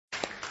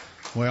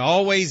We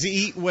always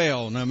eat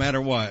well, no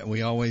matter what.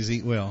 We always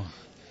eat well.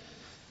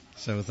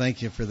 So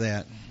thank you for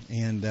that.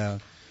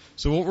 And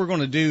so what we're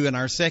going to do in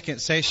our second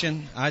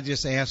session, I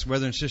just asked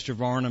Brother and Sister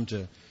Varnum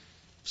to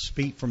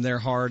speak from their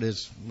heart.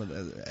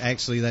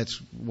 Actually,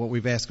 that's what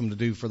we've asked them to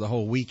do for the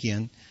whole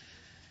weekend.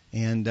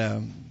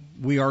 And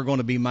we are going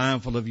to be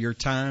mindful of your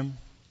time.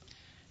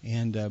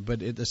 And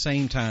but at the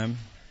same time,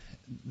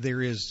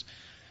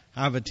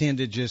 I've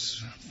attended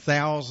just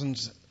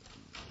thousands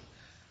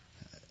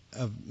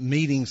of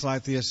meetings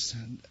like this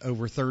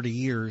over 30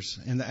 years.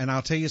 And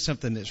I'll tell you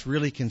something that's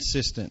really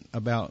consistent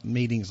about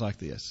meetings like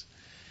this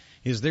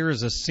is there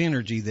is a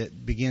synergy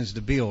that begins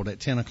to build at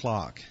 10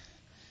 o'clock.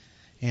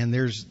 And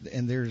there's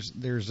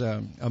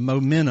a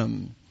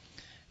momentum.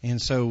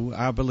 And so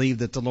I believe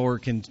that the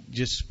Lord can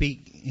just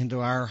speak into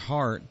our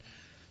heart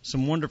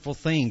some wonderful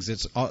things.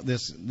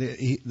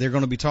 They're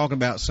going to be talking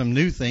about some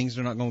new things.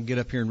 They're not going to get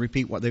up here and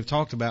repeat what they've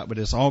talked about, but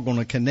it's all going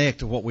to connect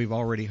to what we've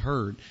already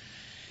heard.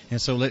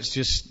 And so let's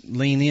just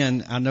lean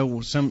in. I know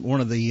one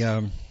of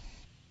the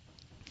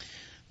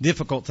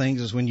difficult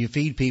things is when you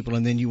feed people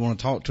and then you want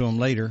to talk to them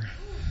later.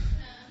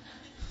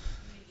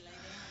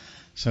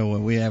 So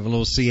we have a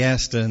little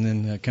siesta and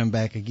then come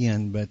back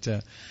again. But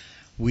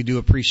we do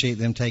appreciate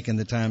them taking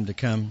the time to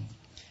come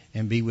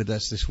and be with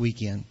us this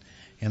weekend.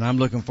 And I'm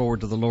looking forward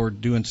to the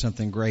Lord doing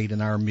something great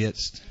in our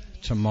midst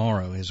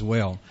tomorrow as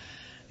well.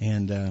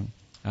 And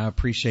I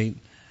appreciate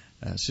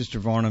Sister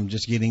Varnum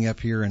just getting up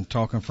here and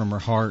talking from her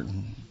heart.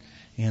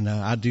 And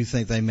I do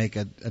think they make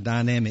a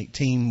dynamic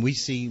team.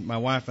 My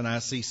wife and I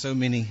see so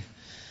many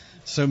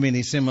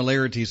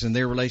similarities in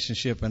their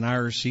relationship and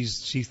ours. She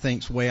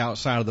thinks way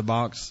outside of the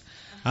box.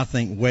 I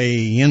think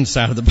way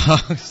inside of the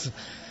box.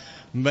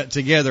 But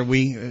together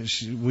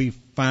we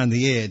find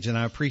the edge, and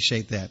I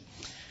appreciate that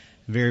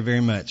very,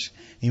 very much.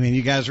 Amen.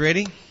 You guys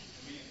ready?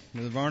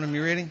 Brother Varnum,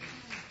 you ready?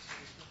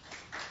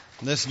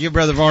 Let's give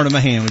Brother Varnum a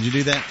hand. Would you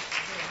do that?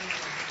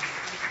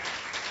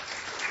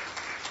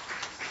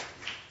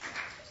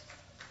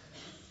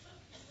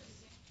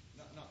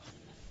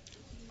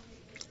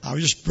 I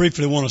just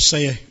briefly want to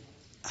say,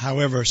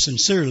 however,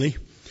 sincerely,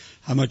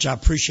 how much I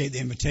appreciate the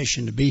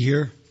invitation to be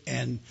here.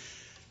 And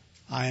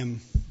I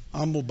am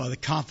humbled by the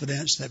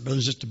confidence that Brother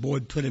and Sister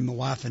Boyd put in my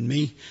wife and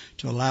me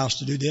to allow us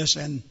to do this.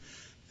 And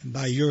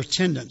by your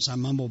attendance,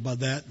 I'm humbled by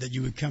that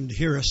you would come to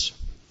hear us.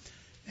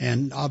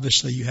 And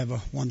obviously you have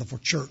a wonderful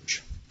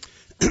church.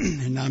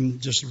 And I'm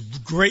just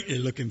greatly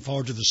looking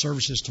forward to the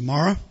services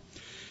tomorrow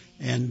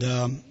and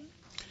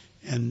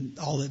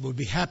all that will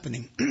be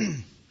happening.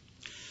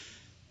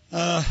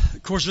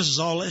 Of course, this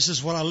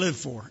is what I live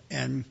for.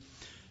 And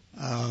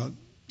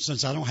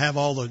since I don't have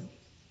all the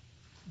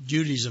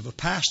duties of a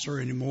pastor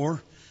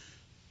anymore,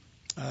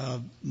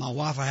 my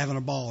wife and I are having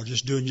a ball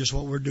doing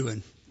what we're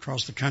doing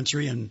across the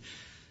country. And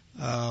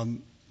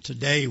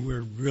today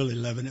we're really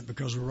loving it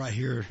because we're right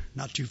here,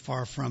 not too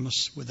far from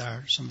us, with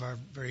some of our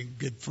very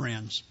good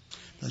friends,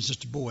 Brother and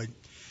Sister Boyd,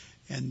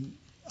 and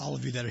all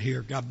of you that are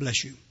here. God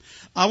bless you.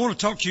 I want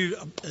to talk to you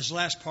this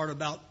last part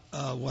about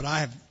what I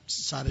have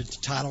decided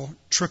to title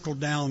Trickle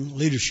Down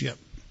Leadership.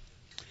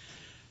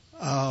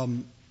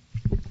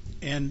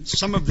 And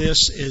some of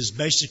this is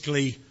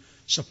basically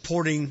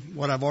supporting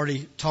what I've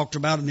already talked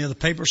about in the other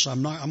paper, so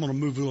I'm going to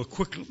move a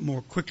little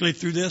more quickly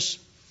through this.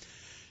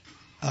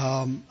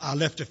 I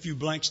left a few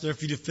blanks there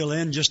for you to fill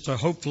in just to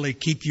hopefully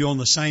keep you on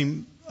the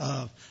same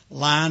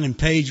line and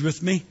page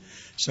with me.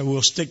 So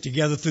we'll stick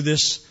together through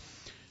this.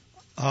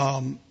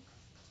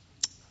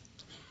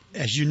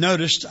 As you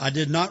noticed, I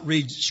did not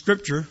read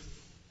Scripture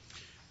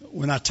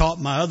when I taught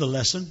my other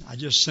lesson. I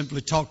just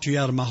simply talked to you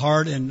out of my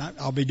heart, and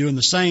I'll be doing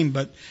the same,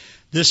 but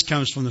this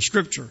comes from the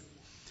Scripture.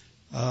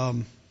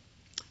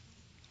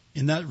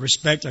 In that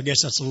respect, I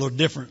guess that's a little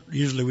different.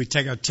 Usually we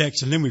take our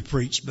text and then we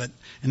preach, but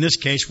in this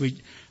case, we're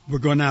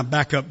going to now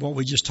back up what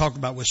we just talked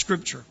about with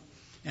Scripture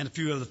and a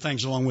few other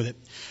things along with it.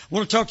 I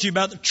want to talk to you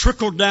about the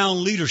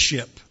trickle-down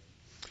leadership.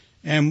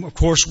 And, of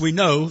course, we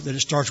know that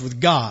it starts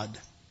with God.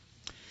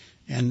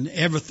 And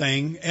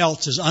everything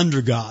else is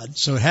under God.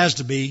 So it has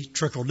to be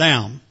trickled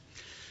down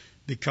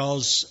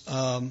because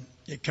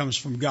it comes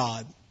from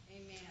God.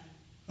 Amen.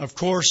 Of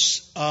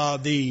course,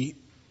 the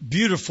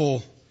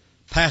beautiful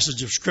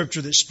passage of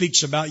Scripture that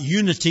speaks about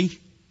unity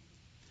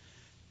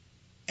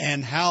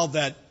and how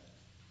that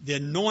the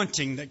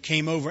anointing that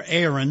came over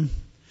Aaron,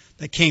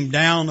 that came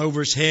down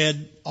over his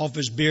head, off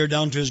his beard,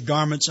 down to his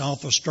garments,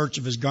 off the skirts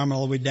of his garment,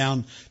 all the way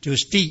down to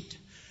his feet.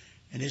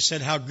 And it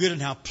said how good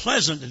and how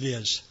pleasant it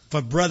is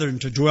for brethren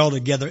to dwell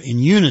together in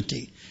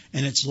unity.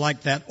 And it's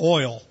like that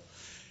oil.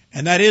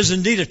 And that is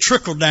indeed a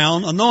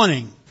trickle-down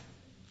anointing.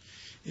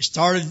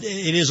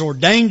 It is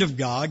ordained of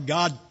God.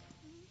 God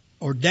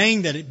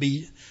ordained that it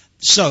be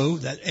so,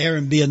 that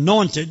Aaron be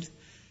anointed.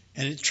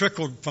 And it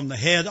trickled from the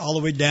head all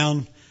the way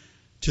down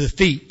to the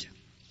feet.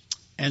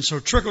 And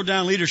so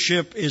trickle-down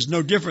leadership is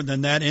no different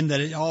than that in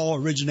that it all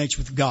originates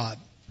with God.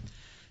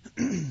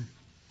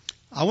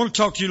 I want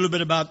to talk to you a little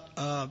bit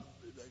about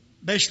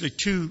basically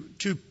two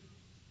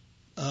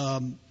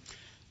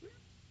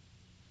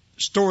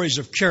stories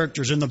of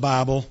characters in the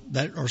Bible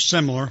that are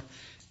similar.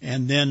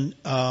 And then,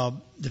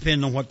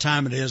 depending on what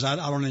time it is, I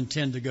don't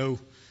intend to go.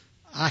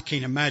 I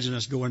can't imagine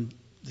us going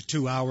the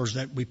 2 hours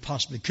that we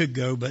possibly could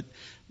go, but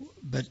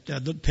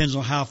it depends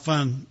on how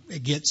fun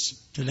it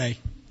gets today.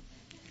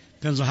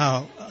 Depends on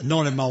how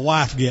anointed my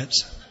wife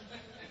gets.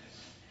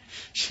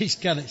 She's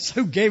got it.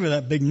 Who gave her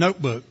that big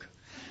notebook?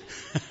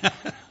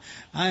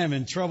 I am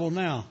in trouble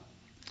now.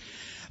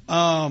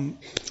 I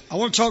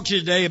want to talk to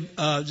you today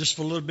just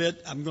for a little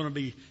bit.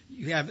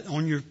 You have it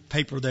on your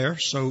paper there,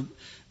 so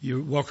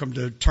you're welcome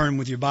to turn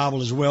with your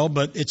Bible as well,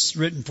 but it's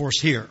written for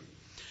us here.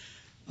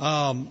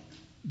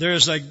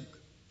 There's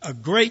a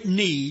great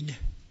need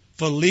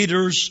for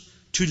leaders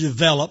to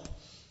develop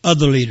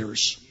other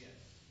leaders.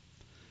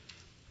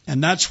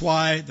 And that's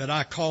why that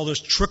I call this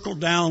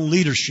trickle-down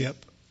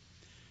leadership,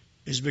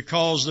 is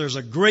because there's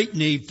a great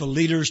need for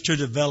leaders to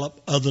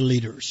develop other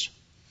leaders.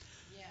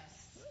 Yes.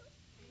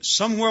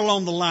 Somewhere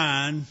along the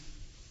line,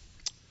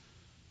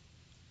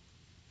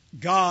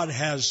 God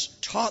has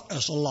taught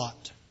us a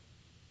lot,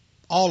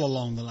 all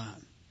along the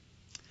line.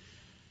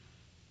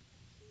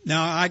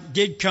 Now, I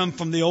did come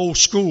from the old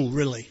school,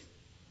 really.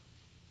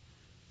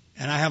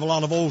 And I have a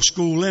lot of old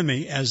school in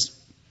me, as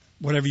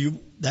whatever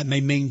that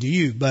may mean to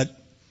you, but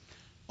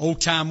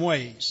old-time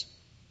ways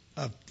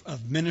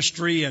of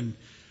ministry and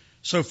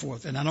so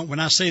forth. And when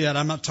I say that,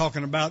 I'm not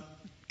talking about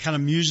kind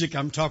of music.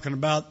 I'm talking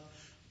about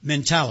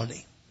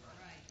mentality.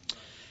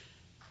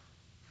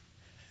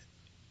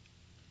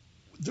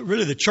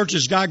 Really, the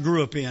churches God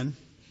grew up in,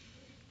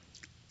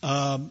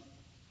 I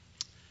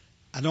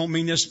don't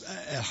mean this,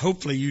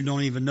 hopefully you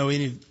don't even know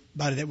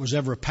anybody that was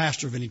ever a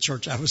pastor of any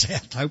church I was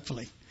at,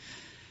 hopefully.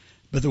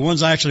 But the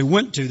ones I actually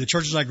went to, the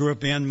churches I grew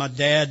up in, my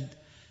dad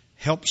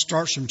helped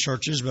start some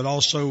churches, but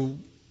also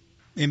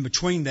in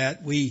between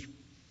that, we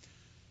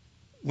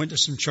went to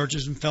some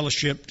churches and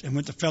fellowshipped, and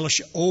went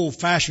to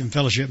old-fashioned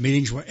fellowship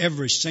meetings where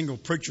every single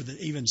preacher that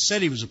even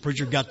said he was a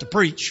preacher got to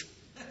preach.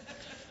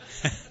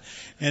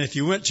 And if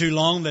you went too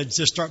long, they'd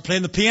just start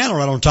playing the piano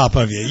right on top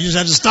of you. You just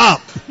had to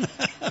stop.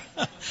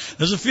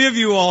 There's a few of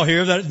you all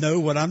here that know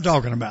what I'm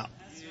talking about.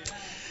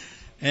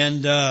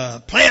 And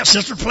play it,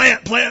 sister, play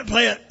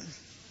it.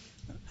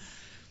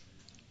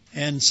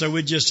 And so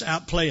we'd just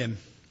outplay him.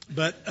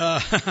 So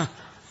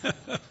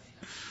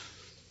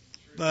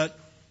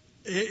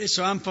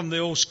I'm from the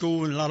old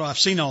school, and I've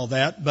seen all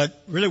that.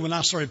 But really, when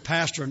I started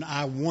pastoring,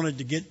 I wanted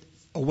to get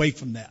away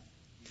from that.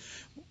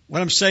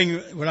 What I'm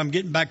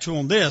getting back to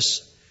on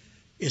this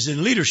is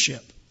in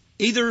leadership.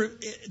 Either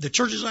the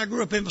churches I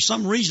grew up in, for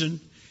some reason,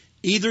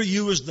 either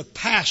you was the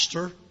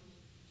pastor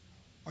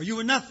or you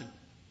were nothing.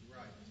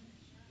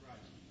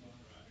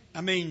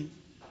 I mean,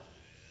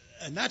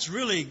 and that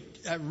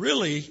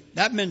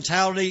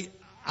mentality,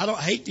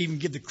 I hate to even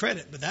give the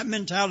credit, but that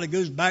mentality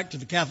goes back to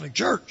the Catholic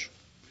Church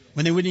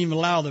when they wouldn't even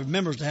allow their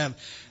members to have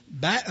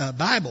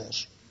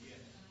Bibles.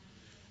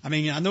 I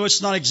mean, I know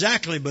it's not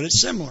exactly, but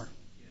it's similar.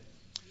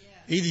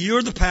 Either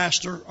you're the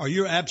pastor or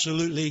you're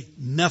absolutely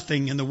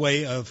nothing in the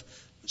way of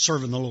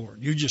serving the Lord.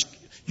 You just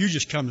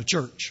come to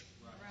church.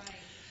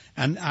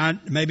 And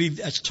maybe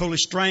that's totally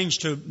strange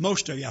to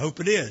most of you. I hope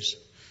it is.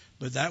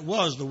 But that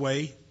was the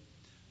way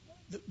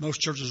that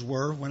most churches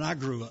were when I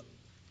grew up,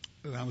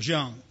 when I was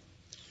young.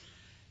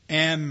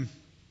 And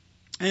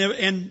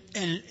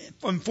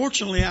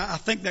unfortunately, I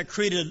think that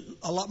created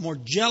a lot more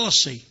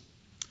jealousy,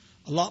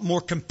 a lot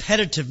more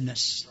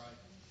competitiveness.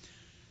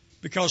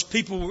 Because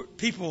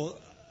people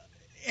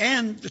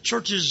and the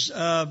churches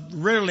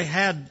rarely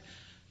had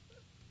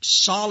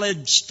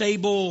solid,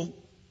 stable,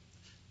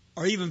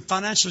 or even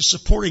financially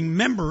supporting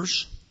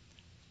members,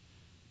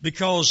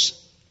 because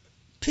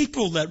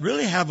people that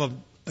really have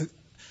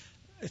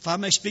if I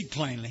may speak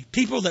plainly,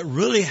 people that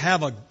really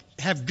have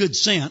good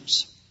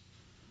sense,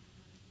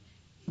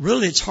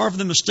 really it's hard for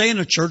them to stay in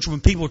a church when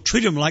people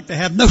treat them like they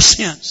have no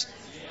sense.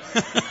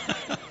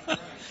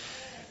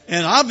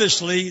 And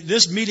obviously,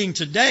 this meeting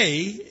today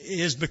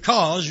is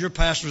because your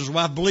pastor's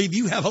wife believe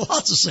you have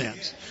lots of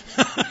sense.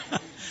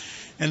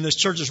 And this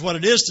church is what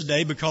it is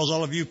today because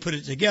all of you put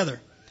it together.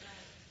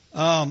 So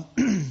I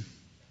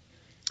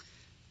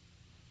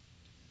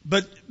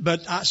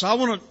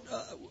want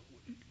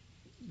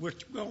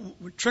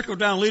to,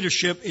 trickle-down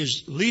leadership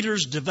is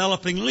leaders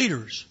developing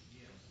leaders.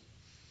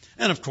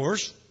 And of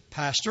course,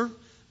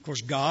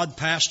 God,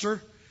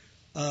 pastor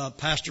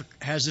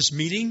has this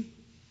meeting.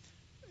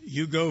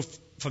 You go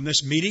from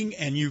this meeting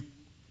and you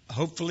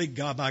hopefully,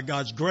 by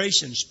God's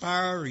grace,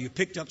 inspire, or you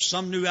picked up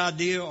some new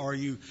idea, or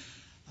you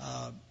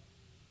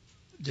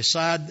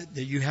decide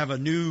that you have a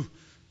new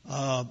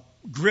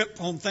grip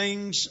on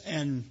things,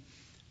 and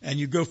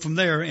you go from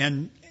there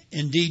and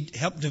indeed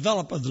help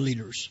develop other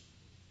leaders.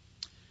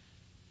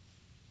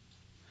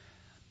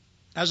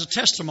 As a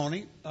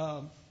testimony,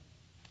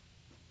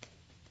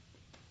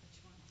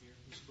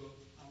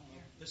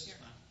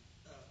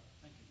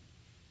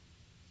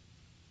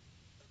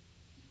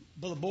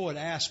 Brother Boyd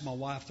asked my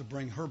wife to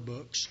bring her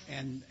books,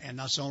 and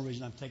that's the only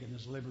reason I'm taking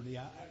this liberty.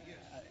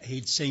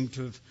 He seemed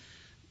to have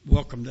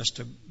welcomed us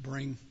to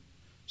bring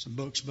some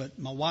books, but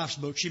my wife's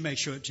book, she may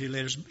show it to you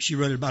later. She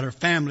wrote it about her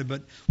family,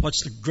 but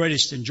what's the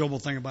greatest enjoyable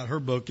thing about her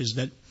book is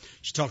that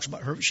she talks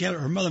about her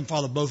mother and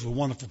father both were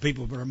wonderful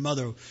people, but her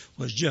mother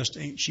was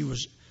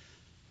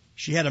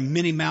she had a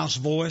Minnie Mouse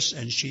voice,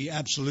 and she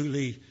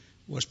absolutely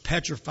was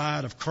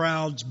petrified of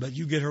crowds, but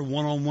you get her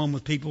one-on-one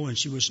with people, and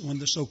she was one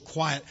that's so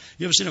quiet.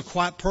 You ever seen a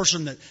quiet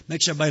person that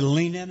makes everybody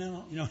lean in?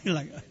 You're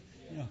like,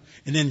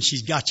 and then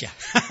she's got you.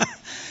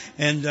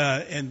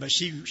 But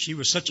she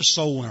was such a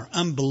soul winner,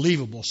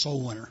 unbelievable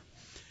soul winner,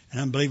 an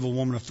unbelievable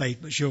woman of faith.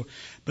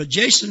 But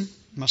Jason,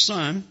 my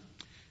son,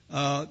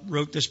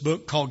 wrote this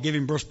book called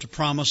Giving Birth to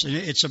Promise, and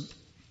it's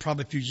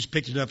probably if you just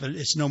picked it up,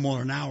 it's no more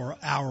than an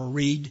hour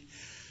read.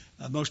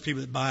 Most people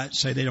that buy it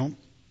say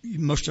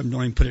most of them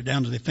don't even put it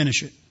down till they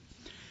finish it.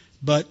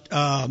 But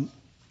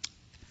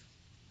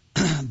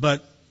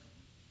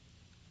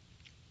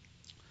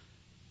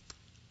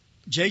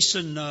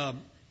Jason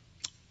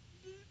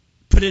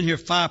put in here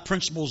 5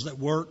 principles that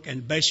work,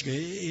 and basically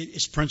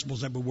it's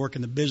principles that would work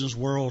in the business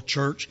world,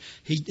 church.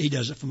 He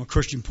does it from a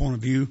Christian point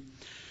of view.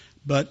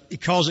 But he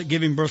calls it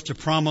Giving Birth to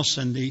Promise,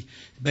 and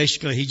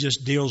basically he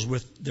just deals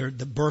with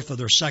the birth of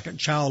their second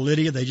child,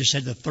 Lydia. They just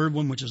had the third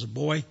one, which is a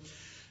boy.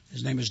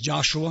 His name is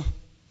Joshua,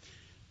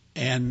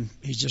 and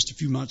he's just a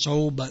few months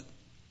old. But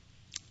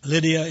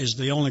Lydia is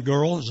the only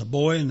girl. There's a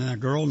boy, and then a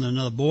girl, and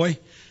another boy.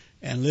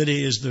 And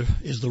Lydia is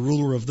the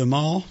ruler of them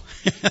all.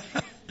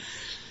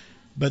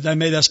 But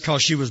that's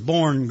because she was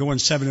born going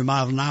 70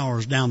 miles an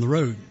hour down the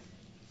road.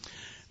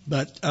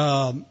 But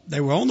they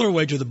were on their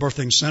way to the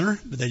birthing center,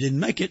 but they didn't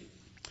make it.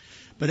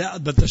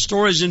 But the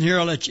story's in here.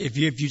 I'll let you, if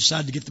you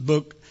decide to get the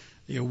book,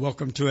 you're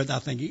welcome to it. I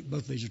think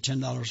both of these are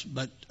 $10.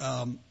 But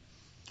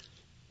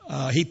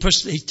he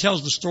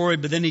tells the story,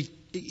 but then he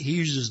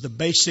uses the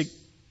basic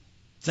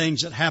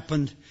things that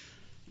happened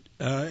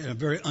in a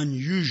very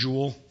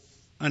unusual,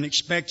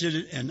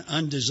 unexpected, and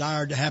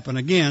undesired to happen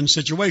again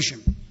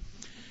situation.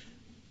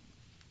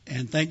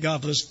 And thank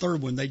God for this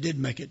third one. They did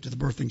make it to the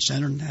birthing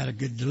center and had a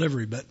good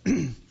delivery, but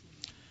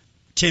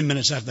 10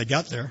 minutes after they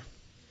got there.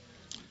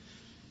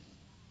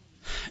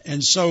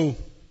 And so,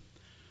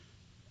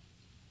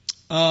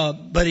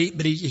 but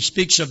he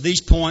speaks of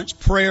these points: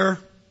 prayer,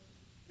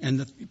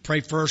 and pray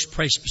first,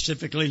 pray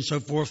specifically, and so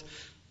forth.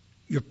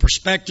 Your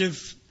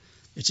perspective,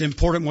 it's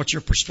important what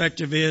your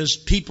perspective is.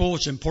 People,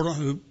 it's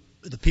important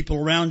the people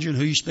around you and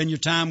who you spend your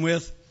time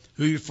with,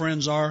 who your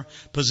friends are.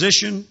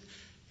 Position,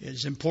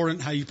 it's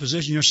important how you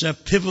position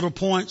yourself. Pivotal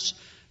points.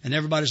 In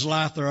everybody's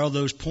life, there are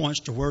those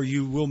points to where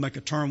you will make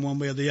a turn one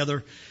way or the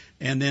other.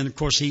 And then, of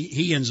course,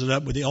 he ends it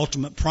up with the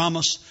ultimate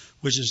promise,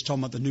 which is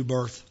talking about the new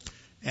birth.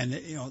 And,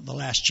 the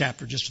last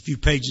chapter, just a few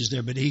pages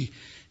there. But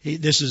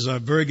this is a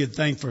very good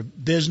thing for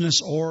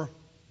business or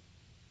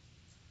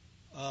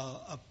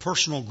a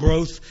personal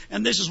growth.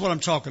 And this is what I'm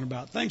talking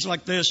about. Things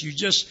like this,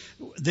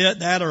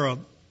 that are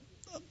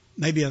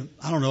maybe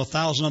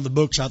 1,000 other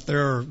books out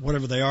there or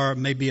whatever they are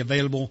may be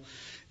available.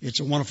 It's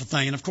a wonderful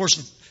thing. And, of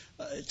course,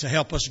 to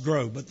help us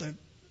grow. But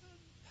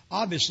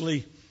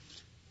obviously,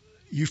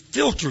 you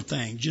filter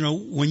things.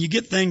 When you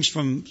get things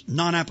from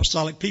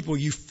non-apostolic people,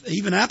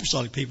 even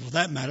apostolic people for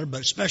that matter,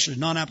 but especially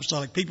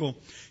non-apostolic people,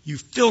 you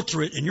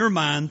filter it in your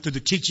mind through the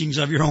teachings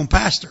of your own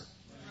pastor.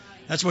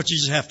 That's what you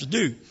just have to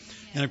do.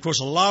 And, of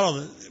course,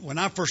 when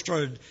I first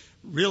started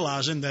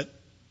realizing that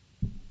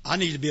I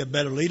need to be a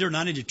better leader and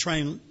I need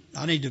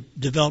to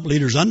develop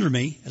leaders under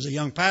me as a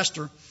young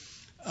pastor,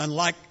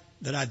 unlike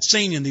that I'd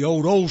seen in the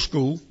old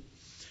school,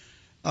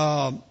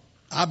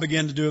 I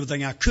began to do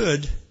everything I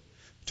could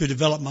to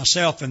develop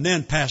myself and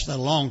then pass that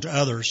along to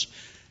others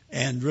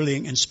and really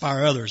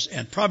inspire others.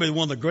 And probably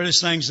one of the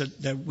greatest things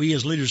that we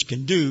as leaders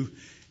can do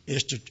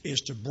is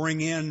to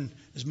bring in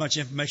as much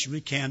information we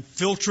can,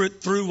 filter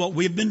it through what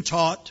we've been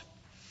taught,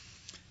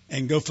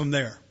 and go from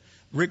there.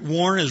 Rick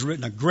Warren has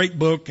written a great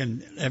book,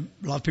 and a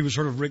lot of people have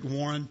heard of Rick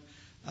Warren.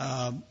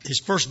 His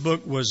first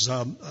book was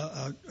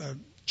a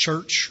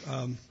church,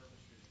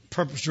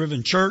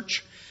 purpose-driven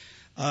church.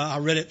 I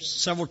read it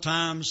several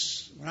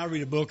times. When I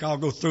read a book, I'll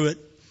go through it,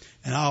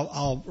 and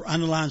I'll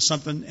underline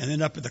something, and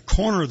then up at the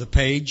corner of the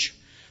page,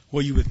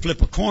 where you would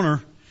flip a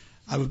corner,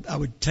 I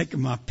would take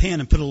my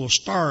pen and put a little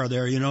star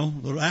there, a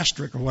little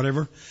asterisk or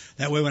whatever.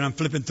 That way when I'm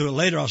flipping through it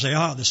later, I'll say,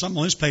 there's something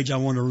on this page I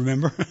want to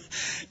remember.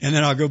 And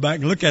then I'll go back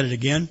and look at it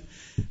again.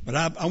 But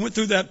I went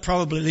through that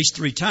probably at least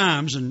 3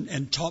 times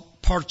and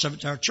taught parts of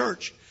it to our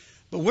church.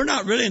 But we're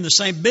not really in the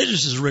same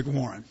business as Rick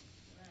Warren.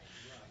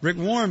 Rick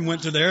Warren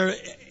went to there.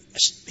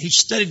 He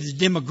studied the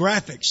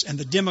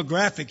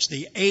demographics,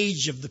 the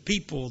age of the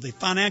people, the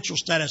financial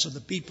status of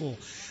the people,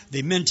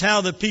 the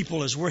mentality of the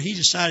people is where he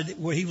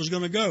decided where he was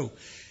going to go.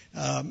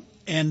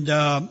 And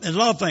a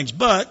lot of things.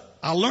 But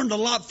I learned a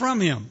lot from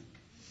him.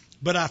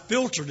 But I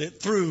filtered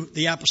it through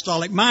the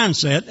apostolic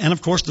mindset and,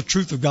 of course, the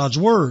truth of God's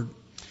Word.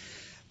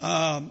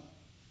 And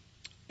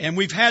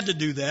we've had to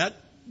do that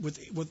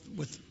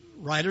with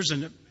writers.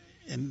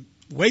 And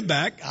way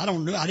back, I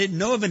didn't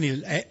know of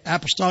any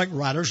apostolic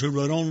writers who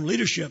wrote on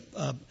leadership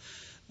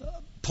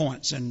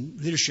points and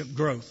leadership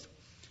growth.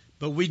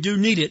 But we do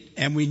need it,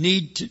 and we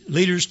need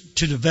leaders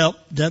to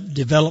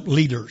develop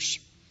leaders.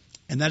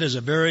 And that is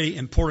a very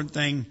important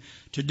thing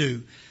to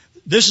do.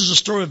 This is a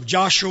story of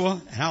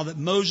Joshua, how that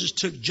Moses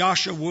took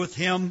Joshua with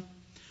him.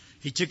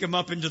 He took him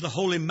up into the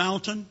holy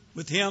mountain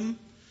with him.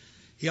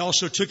 He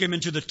also took him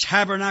into the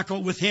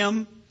tabernacle with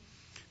him.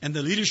 And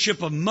the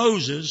leadership of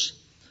Moses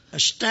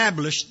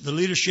established the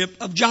leadership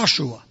of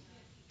Joshua.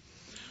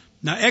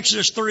 Now,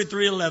 Exodus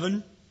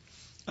 33:11.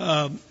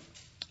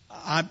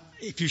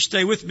 If you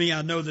stay with me,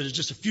 I know that there's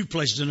just a few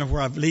places in there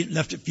where I've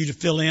left it for you to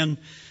fill in.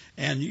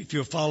 And if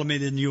you'll follow me,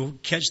 then you'll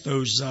catch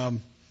those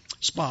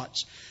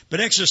spots. But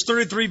Exodus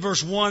 33,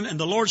 verse 1, and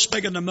the Lord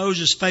spake unto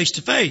Moses face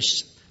to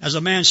face, as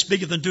a man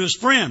speaketh unto his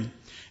friend.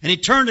 And he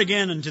turned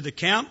again into the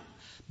camp,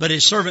 but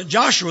his servant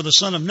Joshua, the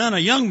son of Nun, a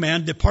young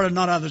man, departed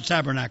not out of the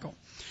tabernacle.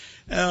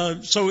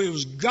 So it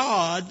was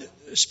God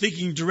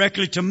speaking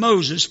directly to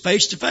Moses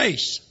face to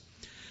face.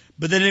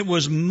 But then it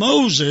was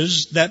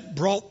Moses that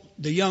brought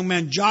the young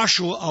man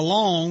Joshua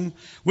along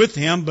with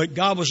him, but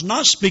God was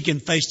not speaking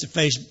face to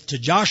face to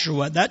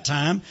Joshua at that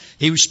time.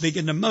 He was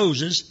speaking to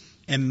Moses,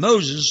 and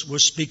Moses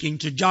was speaking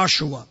to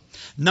Joshua.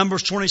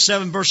 Numbers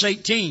 27, verse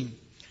 18.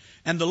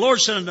 And the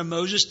Lord said unto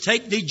Moses,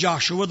 take thee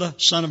Joshua, the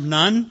son of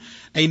Nun,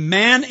 a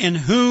man in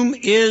whom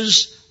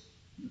is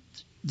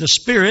the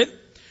Spirit,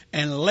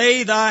 and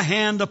lay thy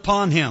hand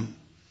upon him.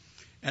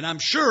 And I'm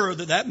sure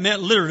that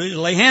meant literally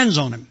to lay hands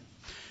on him.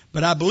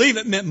 But I believe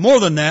it meant more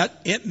than that.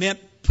 It meant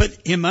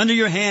put him under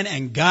your hand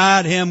and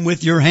guide him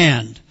with your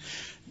hand.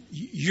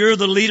 You're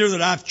the leader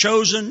that I've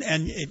chosen.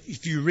 And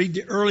if you read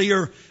the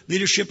earlier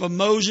leadership of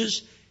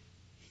Moses,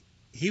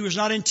 he was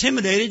not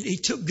intimidated. He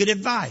took good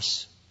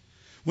advice.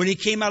 When he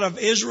came out of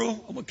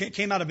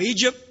came out of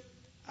Egypt,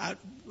 I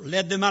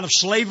led them out of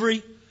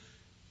slavery.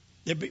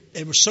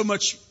 There was so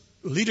much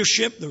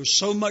leadership. There was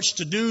so much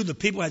to do. The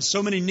people had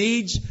so many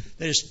needs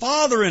that his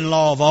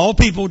father-in-law of all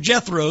people,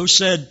 Jethro,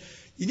 said,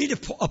 you need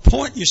to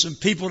appoint you some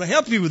people to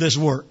help you with this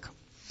work.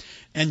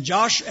 And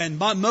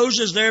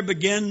Moses there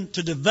began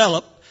to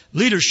develop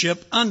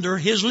leadership under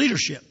his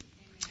leadership.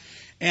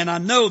 And I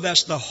know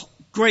that's the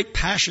great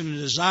passion and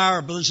desire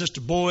of Brother and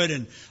Sister Boyd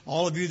and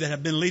all of you that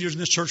have been leaders in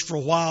this church for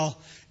a while,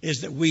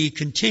 is that we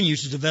continue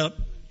to develop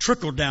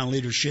trickle-down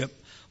leadership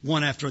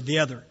one after the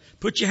other.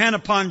 Put your hand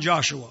upon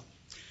Joshua.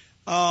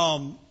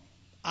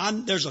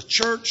 There's a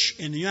church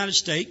in the United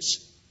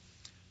States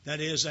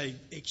that is a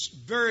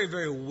very,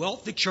 very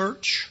wealthy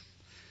church.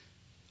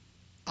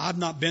 I've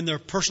not been there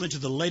personally to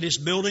the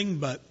latest building,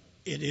 but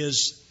it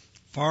is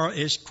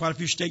quite a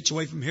few states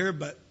away from here,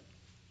 but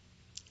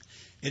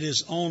it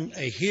is on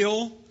a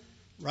hill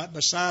right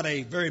beside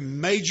a very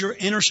major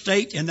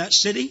interstate in that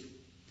city.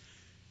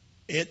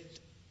 It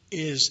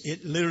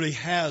literally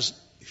has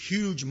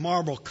huge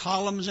marble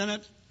columns in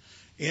it.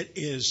 It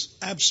is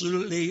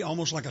absolutely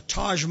almost like a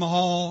Taj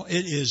Mahal.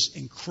 It is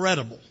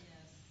incredible.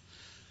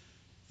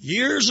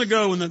 Years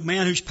ago, when the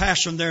man who's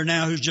pastoring there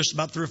now, who's just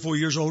about 3 or 4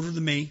 years older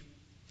than me,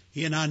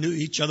 he and I knew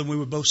each other when we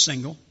were both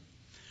single.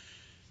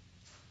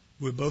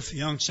 We were both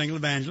young single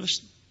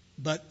evangelists.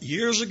 But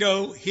years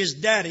ago, his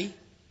daddy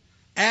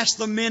asked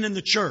the men in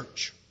the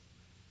church,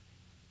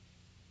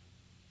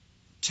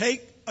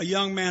 take a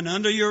young man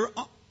under your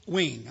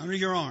wing, under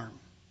your arm.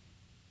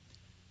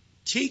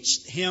 Teach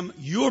him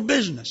your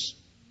business.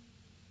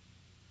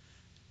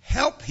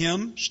 Help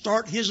him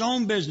start his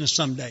own business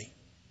someday.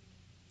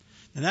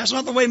 And that's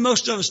not the way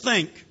most of us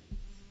think.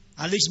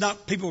 At least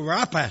not people where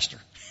I pastor.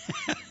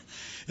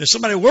 If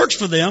somebody works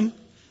for them,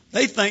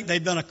 they think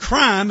they've done a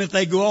crime if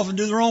they go off and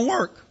do their own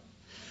work.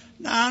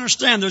 Now, I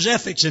understand there's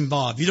ethics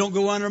involved. You don't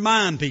go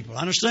undermine people.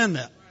 I understand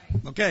that.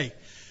 Okay.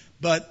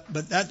 But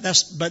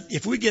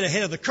if we get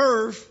ahead of the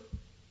curve,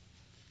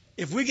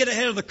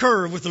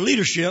 with the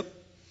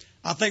leadership,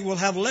 I think we'll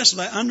have less of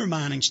that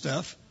undermining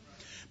stuff.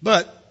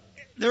 But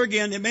there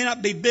again, it may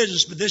not be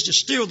business, but this is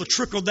still the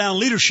trickle-down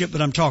leadership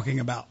that I'm talking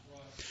about.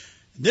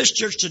 This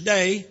church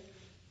today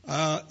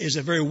is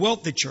a very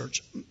wealthy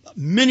church.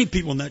 Many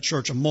people in that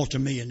church are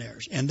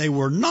multimillionaires, and they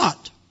were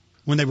not,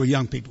 when they were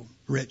young people,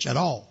 rich at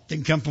all.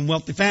 Didn't come from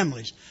wealthy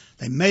families.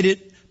 They made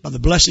it by the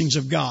blessings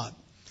of God.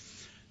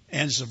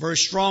 And it's a very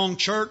strong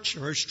church,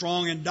 very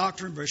strong in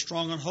doctrine, very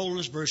strong in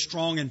holiness, very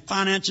strong in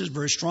finances,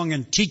 very strong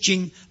in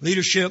teaching,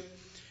 leadership,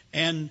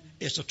 and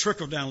it's a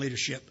trickle-down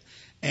leadership.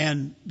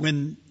 And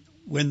when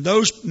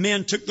those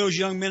men took those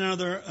young men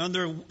under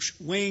their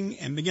wing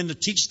and began to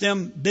teach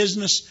them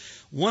business,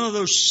 one of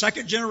those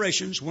second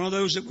generations, one of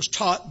those that was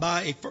taught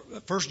by a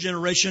first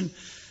generation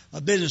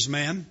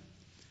businessman,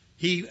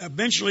 he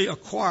eventually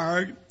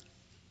acquired,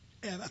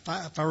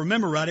 if I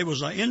remember right, it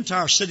was an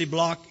entire city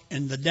block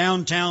in the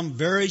downtown,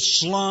 very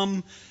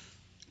slum,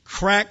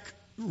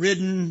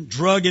 crack-ridden,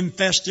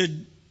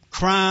 drug-infested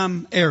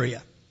crime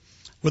area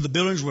where the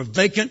buildings were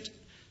vacant,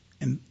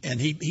 and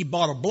he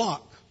bought a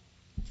block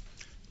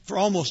for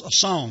almost a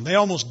song. They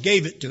almost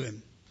gave it to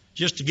him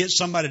just to get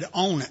somebody to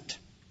own it.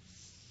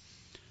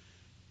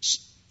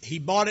 He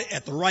bought it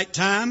at the right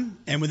time,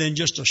 and within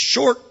just a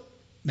short,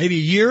 maybe a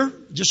year,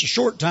 just a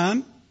short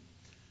time,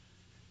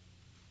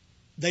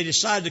 they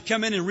decided to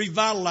come in and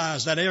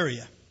revitalize that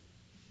area.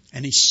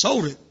 And he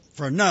sold it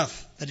for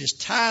enough that his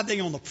tithing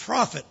on the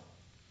profit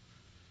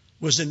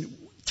was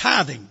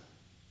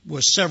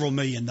several $1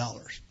 million.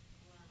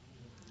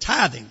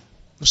 Tithing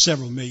was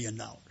several $1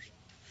 million.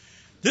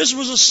 This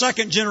was a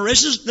second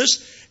generation.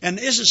 And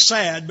this is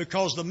sad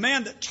because the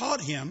man that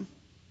taught him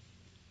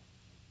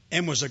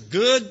and was a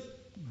good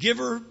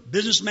giver,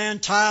 businessman,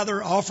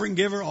 tither, offering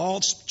giver,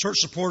 all church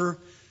supporter,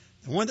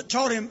 the one that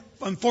taught him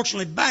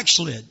unfortunately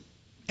backslid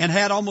and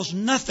had almost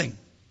nothing.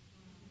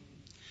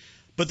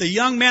 But the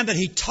young man that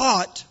he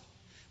taught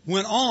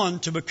went on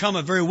to become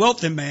a very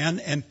wealthy man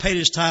and paid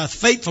his tithe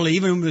faithfully,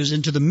 even when it was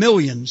into the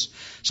millions.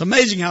 It's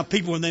amazing how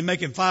people, when they're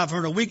making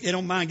 $500 a week, they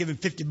don't mind giving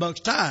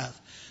 $50 tithe.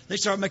 They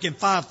start making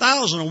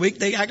 $5,000 a week,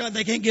 they act like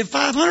they can't give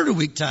 $500 a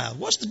week tithe.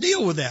 What's the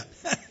deal with that?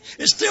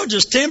 It's still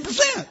just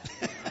 10%.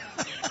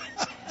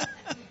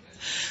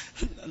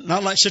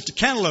 Not like Sister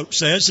Cantaloupe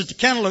said. Sister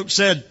Cantaloupe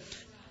said,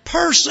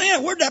 per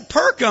cent. Where'd that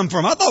per come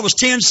from? I thought it was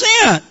 10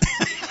 cents.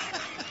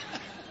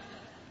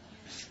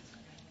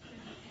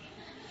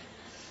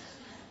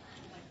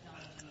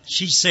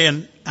 She's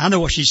saying, I know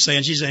what she's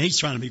saying. She's saying, he's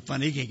trying to be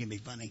funny. He can't be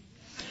funny.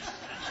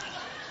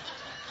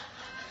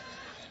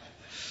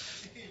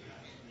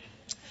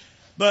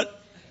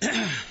 But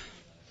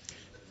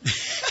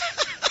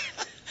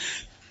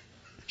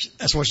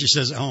that's what she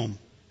says at home.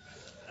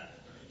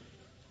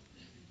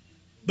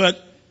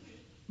 But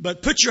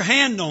put your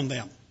hand on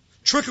them.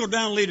 Trickle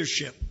down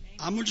leadership.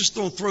 I'm just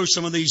going to throw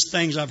some of these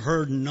things I've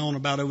heard and known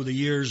about over the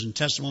years and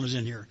testimonies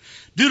in here.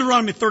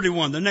 Deuteronomy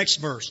 31, the next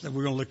verse that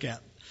we're going to look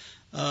at.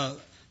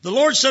 The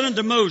Lord said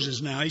unto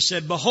Moses now, he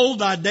said, behold,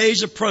 thy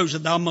days approach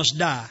that thou must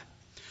die.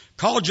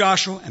 Call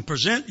Joshua and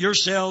present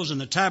yourselves in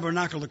the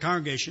tabernacle of the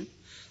congregation,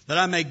 that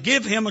I may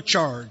give him a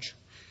charge.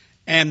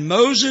 And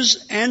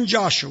Moses and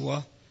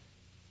Joshua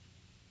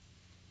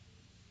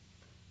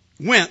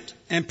went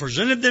and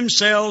presented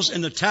themselves in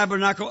the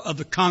tabernacle of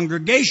the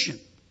congregation.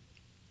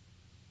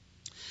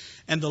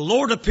 And the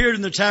Lord appeared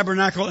in the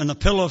tabernacle in the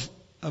pillar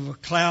of a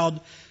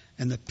cloud,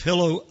 and the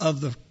pillar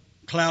of the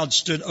cloud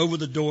stood over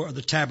the door of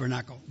the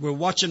tabernacle. We're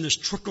watching this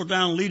trickle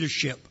down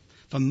leadership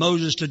from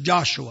Moses to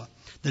Joshua.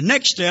 The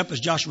next step is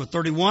Joshua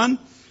 31.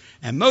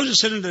 And Moses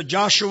said unto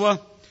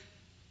Joshua,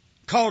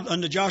 called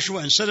unto Joshua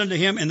and said unto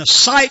him in the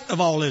sight of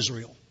all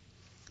Israel,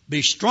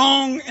 be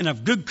strong and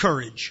of good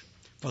courage,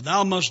 for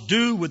thou must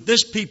go with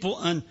this people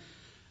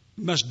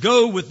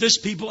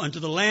unto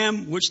the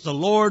land which the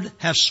Lord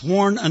hath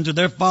sworn unto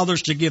their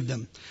fathers to give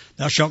them.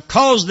 Thou shalt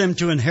cause them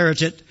to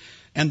inherit it,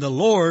 and the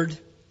Lord,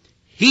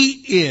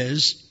 He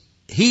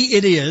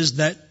it is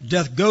that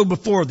doth go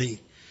before thee.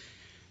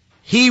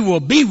 He will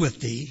be with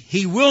thee.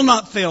 He will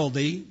not fail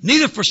thee,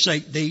 neither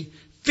forsake thee.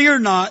 Fear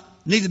not,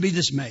 neither be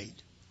dismayed.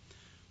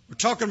 We're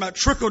talking about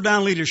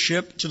trickle-down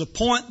leadership to the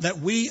point that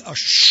we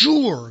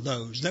assure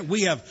those that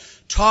we have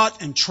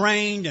taught and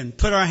trained and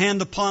put our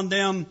hand upon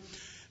them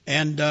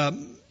and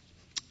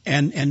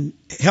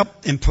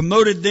helped and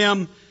promoted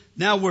them.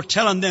 Now we're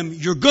telling them,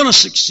 you're going to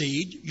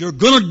succeed. You're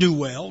going to do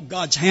well.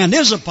 God's hand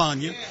is upon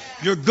you.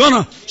 You're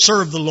going to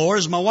serve the Lord.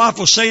 As my wife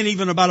was saying,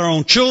 even about our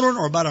own children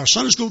or about our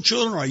Sunday school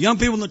children or our young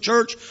people in the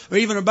church or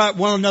even about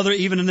one another,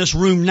 even in this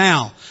room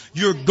now.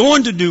 You're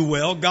going to do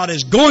well. God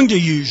is going to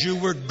use you.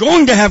 We're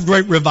going to have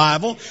great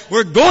revival.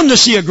 We're going to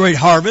see a great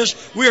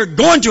harvest. We are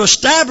going to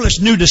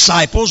establish new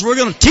disciples. We're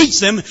going to teach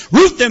them,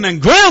 root them,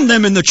 and ground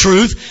them in the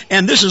truth.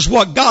 And this is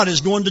what God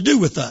is going to do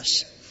with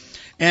us.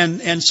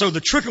 And so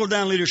the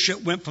trickle-down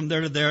leadership went from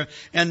there to there.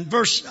 And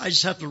I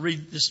just have to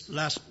read this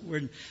last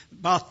word.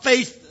 By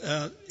faith,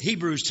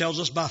 Hebrews tells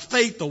us, by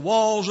faith the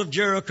walls of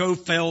Jericho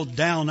fell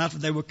down after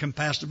they were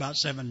compassed about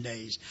 7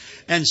 days,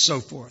 and so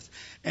forth.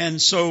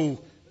 And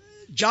so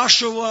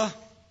Joshua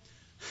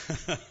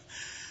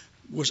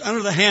was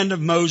under the hand of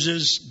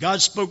Moses.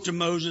 God spoke to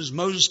Moses.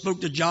 Moses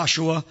spoke to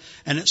Joshua.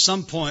 And at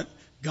some point,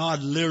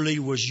 God literally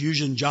was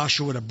using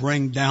Joshua to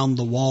bring down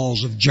the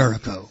walls of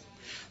Jericho.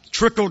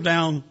 Trickle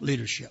down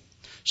leadership.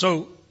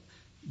 So,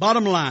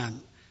 bottom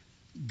line,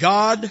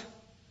 God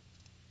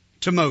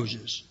to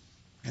Moses.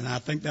 And I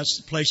think that's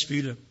the place for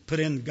you to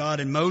put in God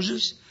and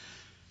Moses.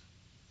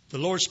 The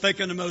Lord spake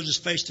unto Moses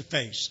face to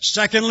face.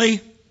 Secondly,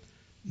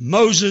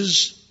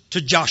 Moses to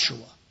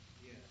Joshua.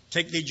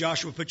 Take thee,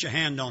 Joshua, put your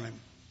hand on him.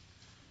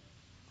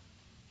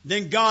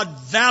 Then God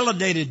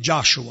validated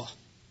Joshua.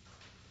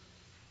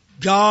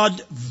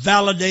 God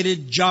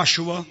validated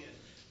Joshua.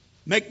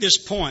 Make this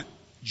point.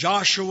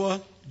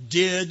 Joshua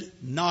did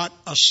not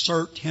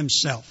assert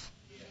himself.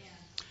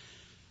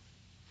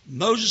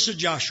 Moses to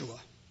Joshua.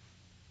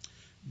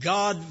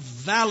 God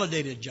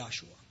validated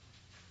Joshua.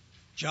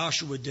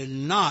 Joshua did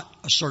not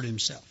assert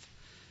himself.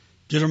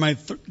 Deuteronomy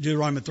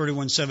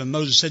 31:7,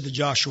 Moses said to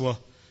Joshua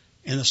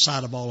in the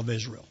sight of all of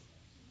Israel.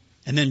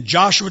 And then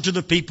Joshua to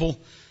the people.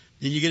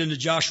 Then you get into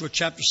Joshua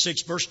chapter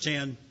 6, verse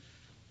 10.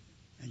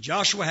 And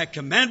Joshua had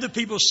commanded the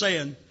people,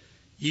 saying,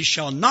 ye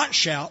shall not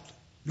shout,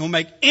 nor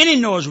make any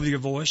noise with your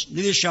voice,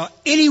 neither shall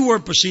any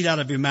word proceed out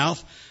of your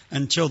mouth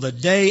until the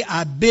day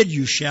I bid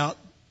you shout,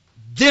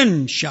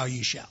 then shall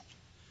you shout.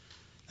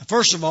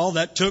 First of all,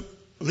 that took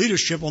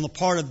leadership on the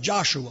part of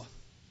Joshua.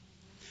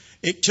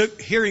 It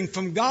took hearing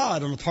from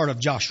God on the part of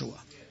Joshua.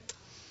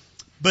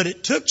 But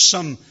it took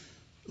some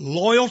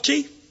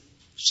loyalty,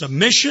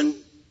 submission,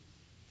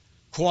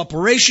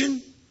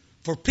 cooperation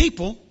for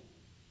people.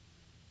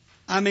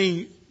 I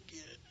mean,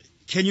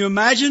 can you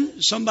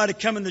imagine somebody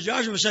coming to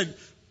Joshua and said,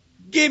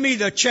 give me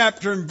the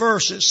chapter and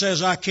verse that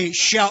says I can't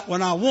shout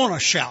when I want to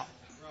shout.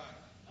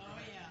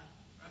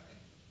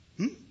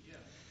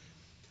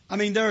 I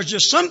mean, there's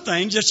just some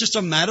things, it's just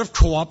a matter of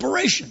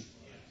cooperation.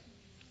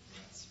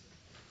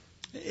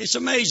 It's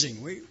amazing.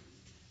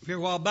 Here a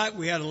while back,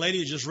 we had a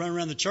lady just running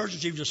around the church,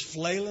 and she was just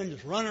flailing,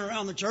 just running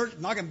around the church,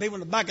 knocking people in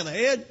the back of the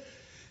head.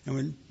 And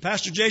when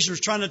Pastor Jason was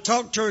trying to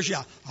talk to her, she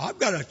said, I've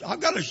got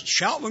to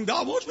shout when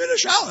God wants me to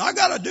shout. I've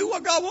got to do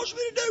what God wants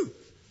me to do.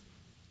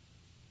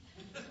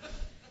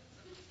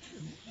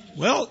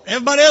 Well,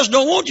 everybody else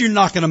don't want you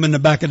knocking them in the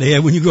back of the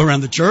head when you go around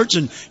the church,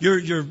 and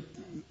you're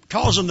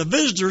causing the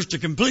visitors to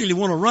completely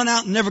want to run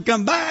out and never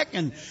come back.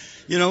 And,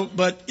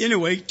 but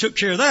anyway, took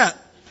care of that.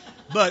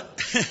 But,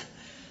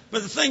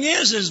 but the thing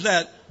is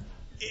that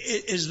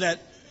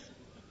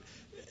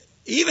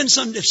even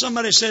if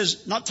somebody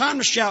says, not time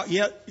to shout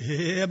yet,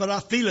 yeah, but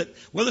I feel it.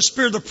 Well, the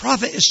spirit of the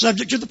prophet is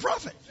subject to the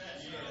prophet.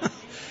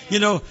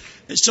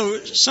 So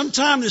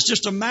sometimes it's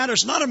just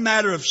it's not a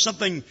matter of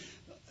something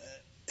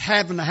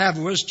happen to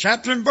happen. Well, this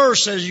chapter and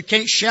verse says you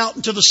can't shout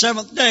until the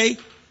seventh day.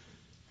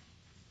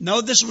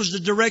 No, this was the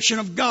direction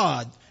of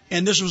God.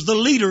 And this was the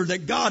leader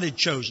that God had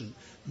chosen.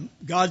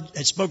 God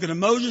had spoken to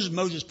Moses.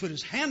 Moses put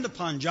his hand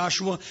upon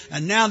Joshua.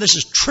 And now this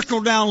is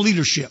trickle-down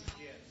leadership.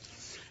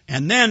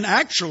 And then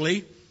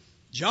actually,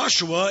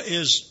 Joshua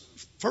is,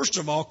 first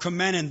of all,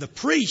 commanding the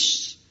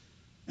priests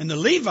and the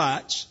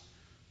Levites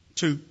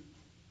to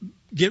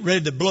get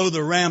ready to blow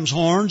the ram's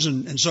horns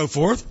and so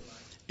forth.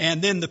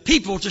 And then the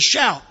people to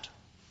shout.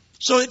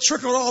 So it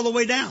trickled all the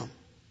way down.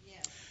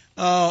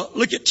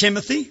 Look at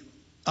Timothy.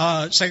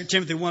 2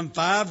 Timothy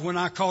 1:5, when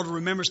I call to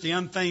remembrance the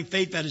unfeigned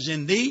faith that is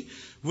in thee,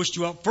 which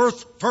dwelt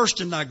first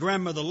in thy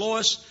grandmother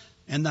Lois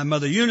and thy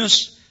mother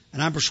Eunice,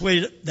 and I'm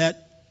persuaded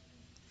that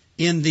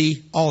in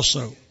thee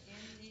also.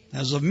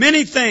 As of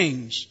many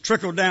things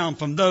trickle down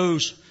from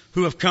those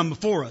who have come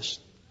before us.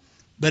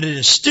 But it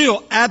is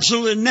still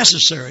absolutely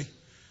necessary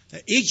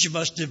that each of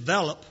us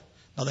develop,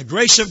 by the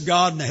grace of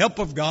God and the help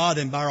of God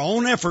and by our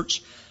own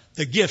efforts,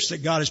 the gifts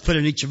that God has put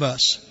in each of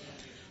us.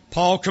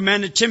 Paul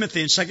commanded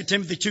Timothy in 2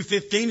 Timothy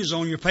 2:15 is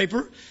on your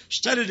paper.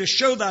 Study to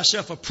show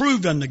thyself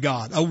approved unto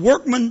God, a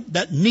workman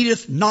that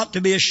needeth not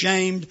to be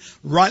ashamed,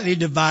 rightly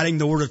dividing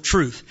the word of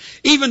truth.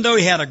 Even though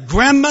he had a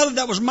grandmother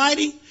that was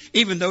mighty,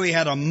 even though he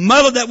had a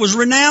mother that was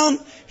renowned,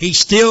 he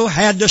still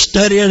had to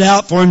study it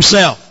out for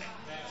himself.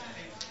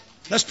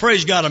 Let's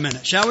praise God a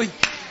minute, shall we?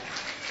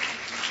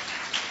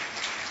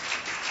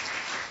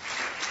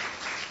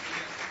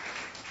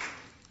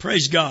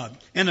 Praise God.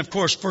 And of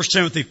course, 1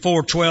 Timothy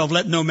 4:12,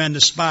 let no man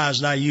despise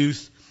thy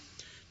youth.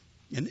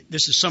 And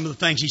this is some of the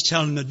things he's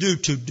telling them to do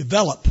to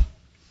develop.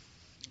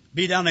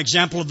 Be thou an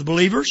example of the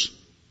believers.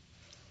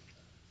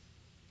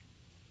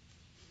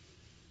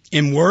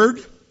 In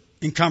word,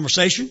 in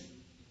conversation.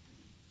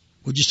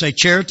 Would you say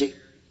charity?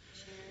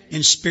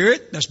 In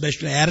spirit, that's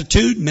basically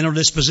attitude, mental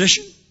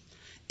disposition.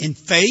 In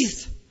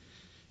faith,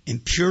 in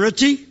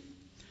purity.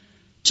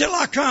 Till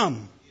I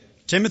come.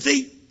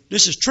 Timothy,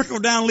 this is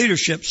trickle-down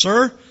leadership,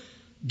 sir.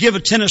 Give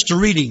attendance to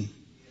reading,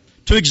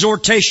 to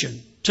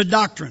exhortation, to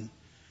doctrine.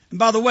 And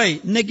by the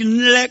way,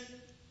 neglect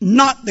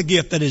not the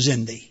gift that is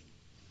in thee,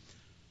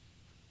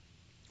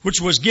 which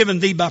was given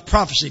thee by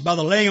prophecy, by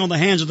the laying on the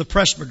hands of the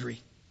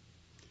presbytery.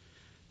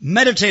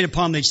 Meditate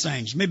upon these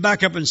things. Let me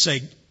back up and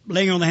say,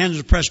 laying on the hands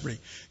of the presbytery.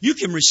 You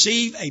can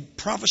receive a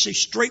prophecy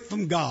straight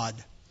from God.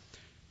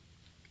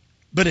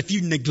 But if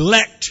you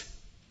neglect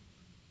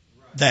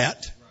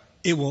that,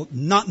 it will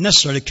not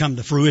necessarily come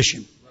to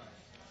fruition.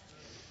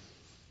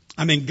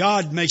 I mean,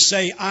 God may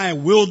say, I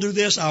will do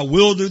this, and I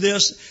will do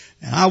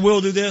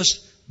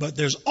this, but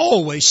there's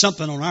always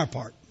something on our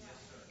part.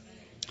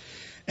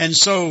 And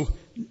so,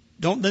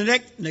 don't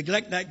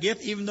neglect that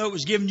gift, even though it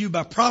was given you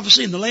by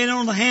prophecy and the laying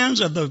on the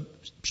hands of the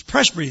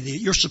presbytery,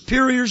 your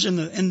superiors in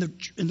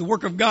the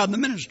work of God in the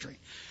ministry.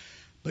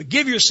 But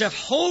give yourself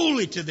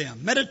wholly to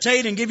them.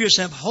 Meditate and give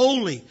yourself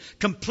wholly,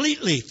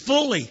 completely,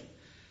 fully,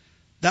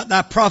 that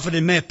thy prophet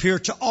may appear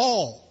to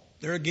all.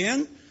 There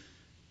again,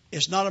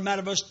 it's not a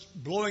matter of us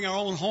blowing our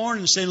own horn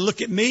and saying,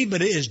 look at me,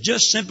 but it is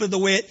just simply the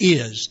way it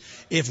is.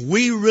 If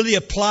we really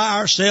apply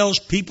ourselves,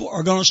 people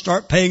are going to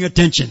start paying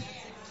attention.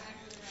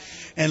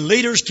 And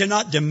leaders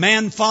cannot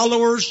demand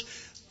followers.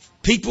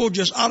 People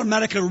just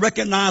automatically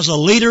recognize a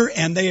leader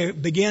and they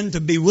begin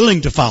to be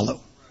willing to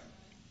follow.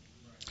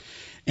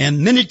 And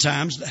many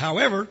times,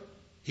 however,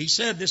 he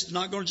said this is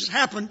not going to just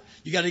happen.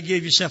 You got to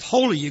give yourself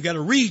wholly. You got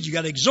to read. You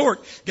got to exhort.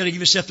 You got to give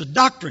yourself the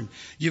doctrine.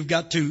 You've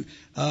got to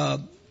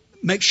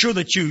make sure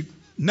that you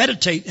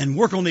meditate and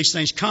work on these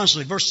things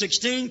constantly. Verse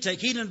 16, take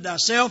heed unto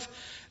thyself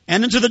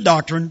and unto the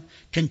doctrine.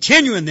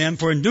 Continue in them,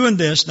 for in doing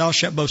this thou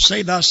shalt both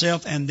save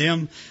thyself and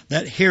them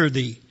that hear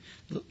thee.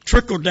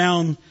 Trickle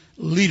down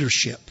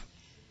leadership.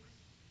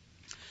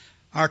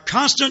 Our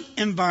constant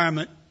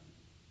environment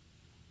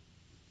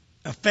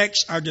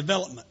affects our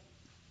development.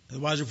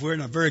 Otherwise, if we're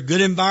in a very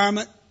good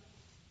environment,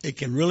 it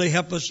can really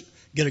help us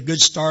get a good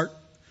start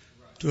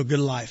to a good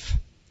life,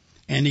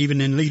 and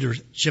even in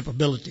leadership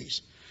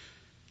abilities.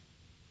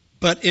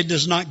 But it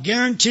does not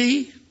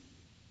guarantee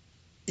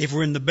if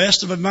we're in the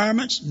best of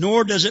environments,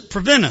 nor does it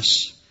prevent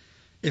us,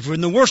 if we're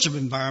in the worst of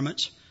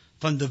environments,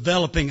 from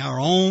developing our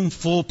own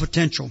full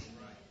potential.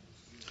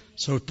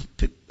 So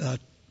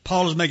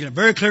Paul is making it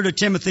very clear to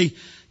Timothy,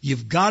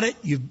 you've got it.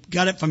 You've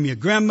got it from your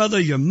grandmother,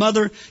 your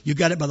mother. You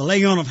got it by the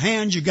laying on of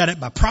hands. You got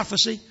it by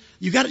prophecy.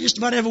 You got it just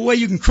about every way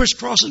you can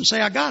crisscross it and say,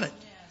 I got it.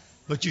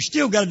 But you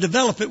still got to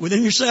develop it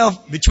within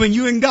yourself, between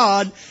you and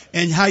God,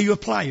 and how you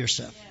apply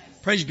yourself.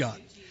 Praise God.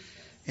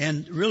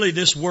 And really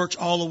this works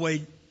all the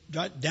way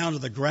down to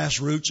the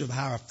grassroots of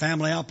how our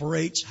family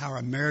operates, how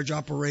our marriage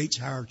operates,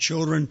 how our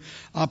children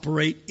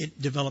operate.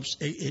 It develops,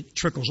 it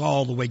trickles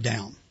all the way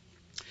down.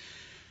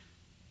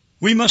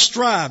 We must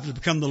strive to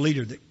become the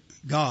leader that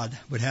God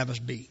would have us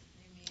be.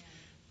 Amen.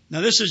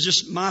 Now this is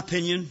just my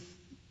opinion,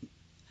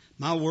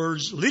 my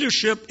words.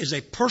 Leadership is a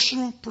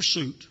personal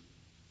pursuit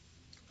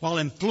while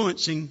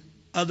influencing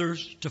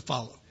others to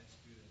follow.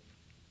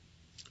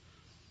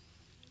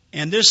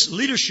 And this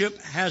leadership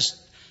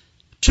has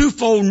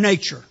twofold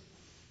nature.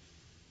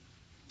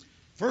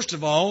 First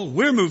of all,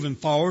 we're moving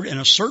forward in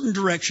a certain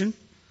direction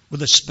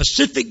with a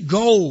specific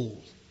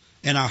goal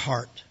in our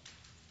heart.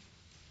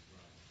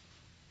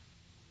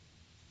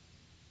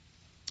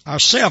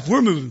 Ourself,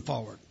 we're moving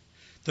forward.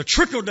 The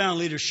trickle-down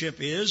leadership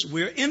is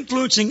we're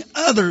influencing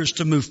others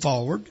to move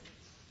forward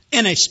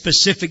in a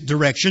specific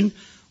direction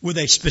with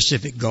a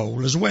specific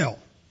goal as well.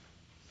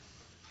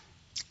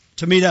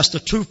 To me, that's the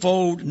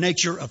twofold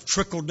nature of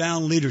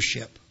trickle-down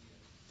leadership.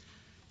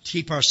 To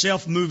keep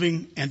ourselves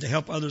moving and to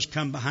help others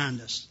come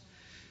behind us.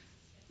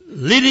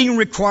 Leading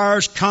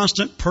requires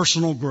constant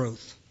personal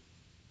growth.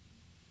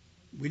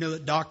 We know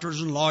that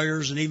doctors and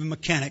lawyers and even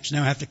mechanics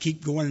now have to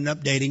keep going and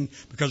updating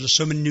because there's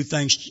so many new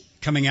things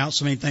coming out,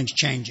 so many things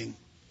changing.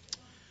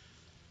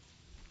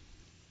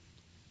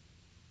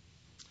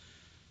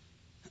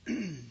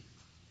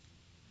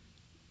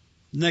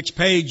 Next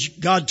page,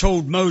 God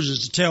told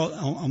Moses to tell,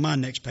 on my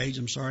next page,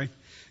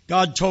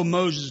 God told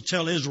Moses to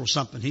tell Israel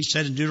something. He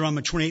said in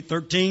Deuteronomy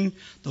 28:13,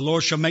 the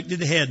Lord shall make thee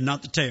the head,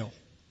 not the tail.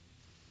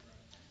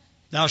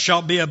 Thou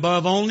shalt be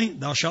above only,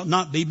 thou shalt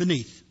not be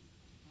beneath.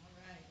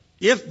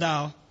 If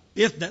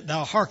that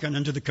thou hearken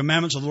unto the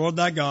commandments of the Lord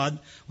thy God,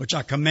 which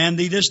I command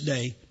thee this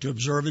day to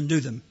observe and do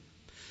them.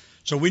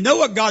 So we know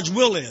what God's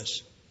will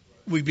is.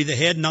 We be the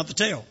head, not the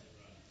tail.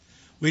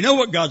 We know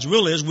what God's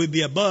will is. We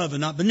be above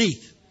and not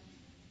beneath.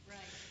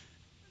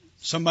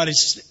 Somebody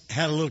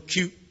had a little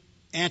cute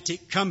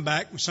antic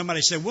comeback when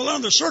somebody said, well,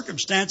 under the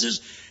circumstances,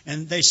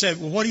 and they said,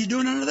 well, what are you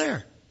doing under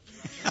there?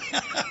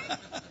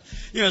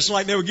 It's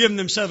like they were giving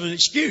themselves an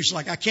excuse,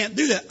 like I can't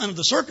do that under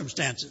the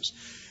circumstances.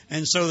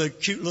 And so the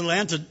cute little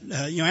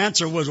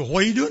answer was, well,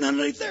 what are you doing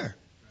underneath there?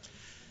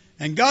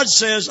 And God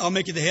says, I'll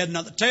make you the head,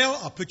 not the tail.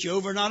 I'll put you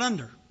over, not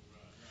under.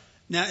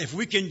 Now, if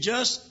we can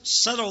just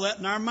settle that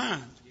in our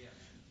mind,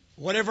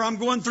 whatever I'm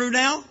going through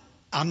now,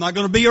 I'm not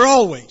going to be here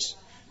always.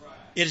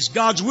 It is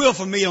God's will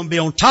for me to be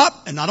on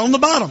top and not on the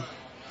bottom.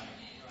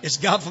 It's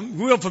God's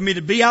will for me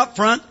to be out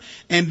front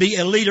and be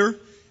a leader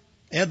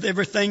of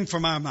everything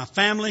from my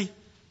family,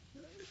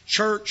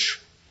 church,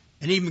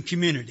 and even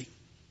community.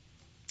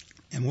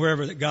 And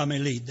wherever that God may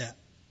lead that.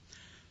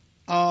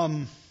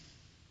 I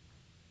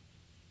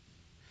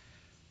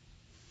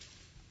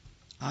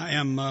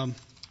am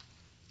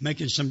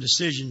making some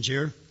decisions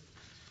here.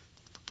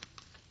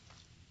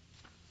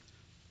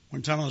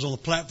 One time I was on the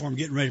platform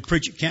getting ready to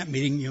preach at camp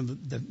meeting,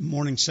 the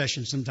morning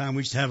session sometime.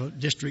 We used to have a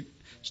district,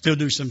 still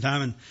do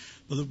sometime. And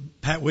Brother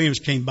Pat Williams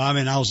came by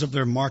me and I was up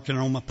there marking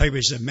on my paper.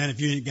 He said, man, if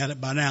you ain't got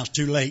it by now, it's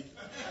too late.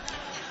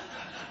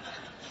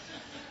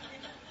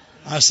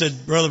 I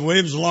said, Brother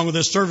Williams, along with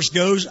this service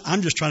goes,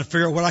 I'm just trying to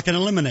figure out what I can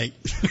eliminate.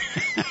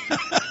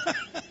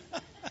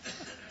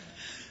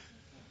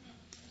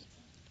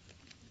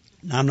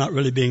 Now, I'm not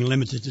really being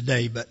limited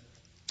today, but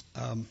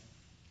I'm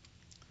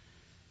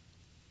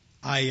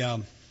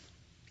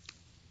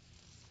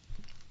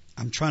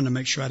trying to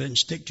make sure I didn't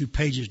stick 2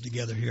 pages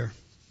together here.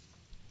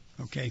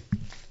 Okay.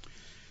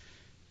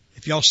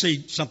 If y'all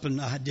see something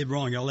I did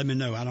wrong, y'all let me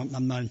know.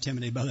 I'm not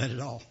intimidated by that at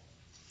all.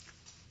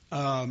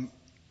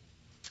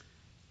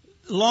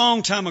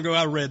 Long time ago,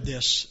 I read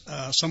this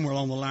somewhere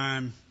along the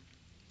line.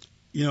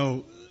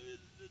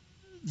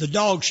 The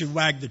dog should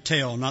wag the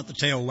tail, not the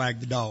tail wag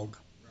the dog.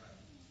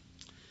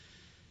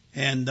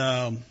 And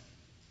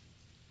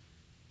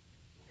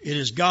it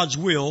is God's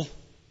will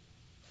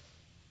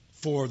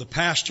for the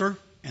pastor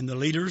and the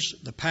leaders,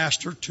 the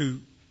pastor to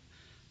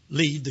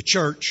lead the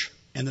church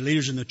and the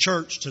leaders in the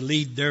church to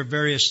lead their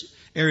various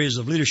areas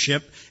of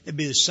leadership. It'd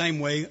be the same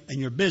way in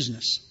your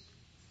business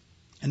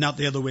and not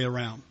the other way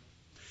around.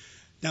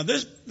 Now,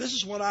 this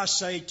is what I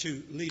say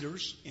to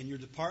leaders in your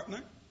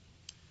department,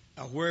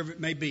 wherever it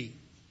may be.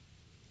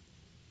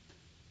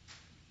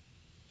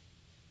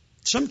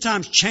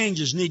 sometimes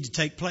changes need to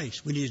take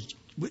place.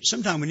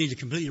 Sometimes we need to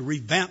completely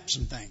revamp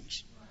some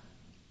things.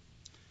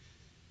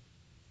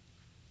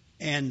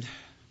 And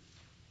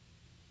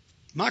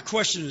my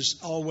question is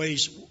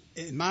always,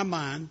 in my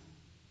mind,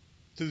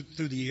 through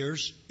the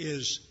years,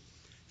 is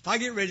if I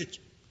get ready to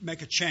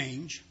make a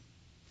change,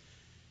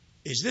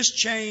 is this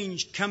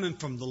change coming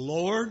from the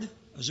Lord?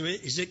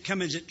 Is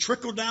it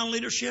trickle down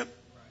leadership?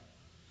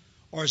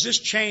 Or is this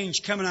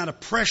change coming out of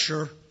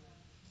pressure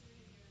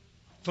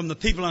from the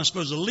people I'm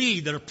supposed to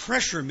lead that are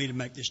pressuring me to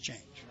make this change?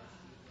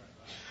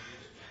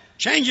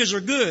 Changes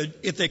are good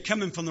if they're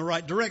coming from the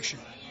right direction.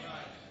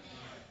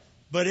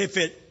 But if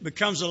it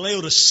becomes a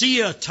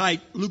Laodicea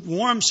type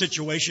lukewarm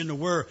situation to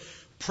where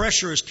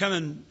pressure is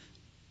coming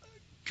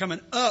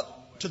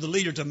up to the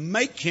leader to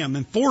make him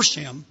and force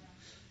him,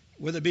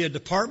 whether it be a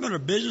department or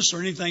business or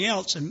anything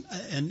else,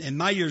 and in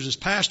my years as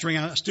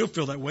pastoring, I still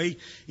feel that way,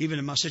 even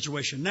in my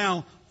situation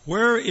now,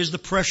 where is the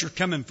pressure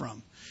coming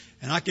from?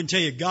 And I can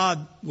tell you,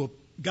 God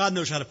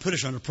knows how to put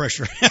us under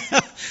pressure.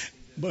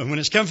 But when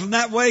it's come from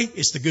that way,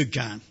 it's the good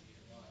kind.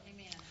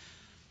 Amen.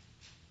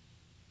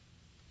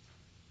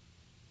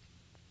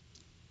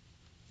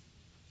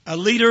 A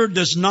leader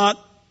does not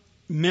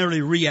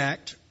merely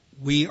react.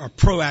 We are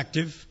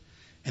proactive,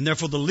 and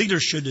therefore the leader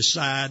should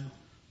decide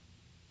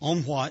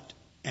on what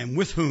and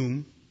with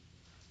whom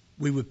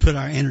we would put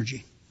our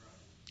energy.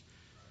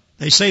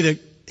 They say the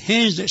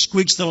hinge that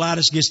squeaks the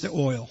loudest gets the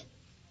oil.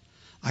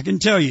 I can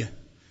tell you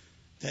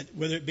that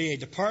whether it be a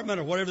department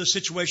or whatever the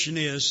situation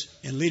is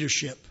in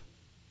leadership,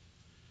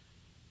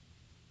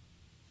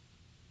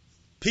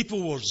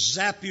 people will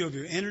zap you of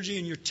your energy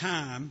and your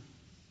time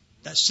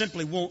that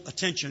simply want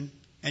attention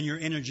and your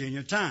energy and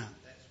your time.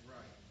 That's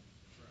right.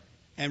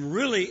 And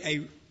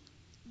really,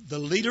 the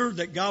leader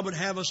that God would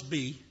have us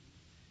be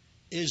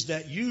is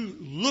that you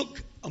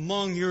look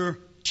among your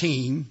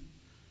team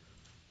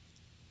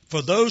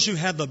for those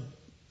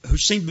who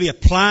seem to be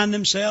applying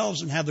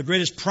themselves and have the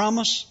greatest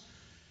promise,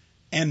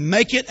 and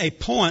make it a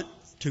point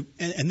to,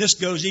 and this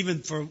goes even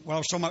for what I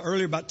was talking about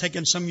earlier about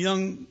taking some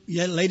young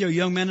lady or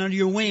young man under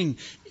your wing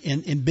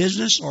in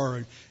business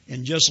or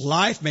in just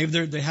life.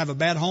 Maybe they have a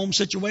bad home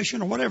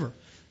situation or whatever,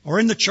 or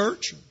in the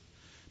church.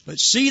 But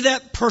see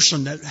that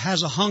person that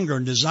has a hunger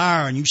and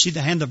desire, and you see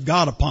the hand of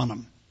God upon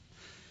them.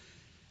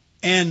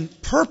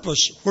 And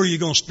purpose where you're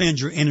going to spend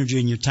your energy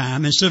and your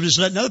time instead of just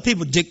letting other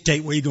people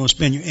dictate where you're going to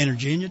spend your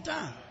energy and your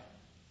time.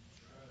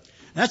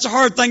 That's a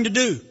hard thing to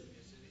do,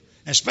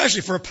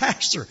 especially for a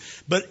pastor.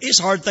 But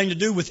it's a hard thing to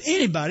do with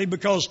anybody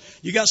because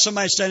you got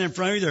somebody standing in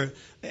front of you there.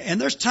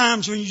 And there's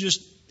times when you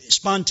just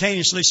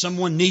spontaneously,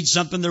 someone needs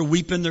something, they're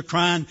weeping, they're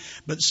crying.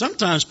 But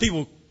sometimes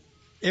people,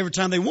 every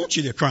time they want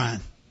you, they're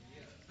crying.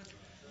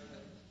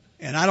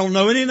 And I don't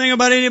know anything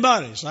about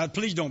anybody, so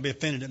please don't be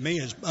offended at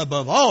me.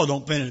 Above all,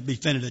 don't be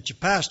offended at your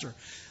pastor,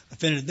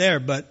 offended there.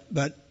 But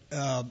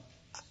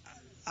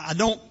I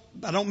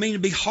don't mean to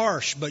be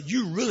harsh, but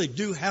you really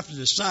do have to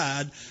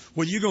decide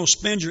whether you're going to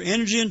spend your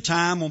energy and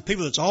time on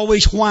people that's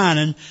always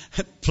whining.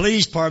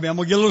 Please, pardon me, I'm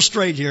going to get a little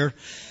straight here.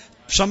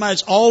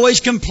 Somebody's always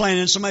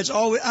complaining. Somebody's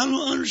always, I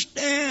don't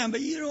understand, but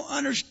you don't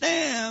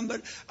understand,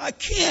 but I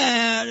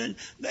can't, and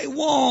they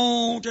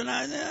won't,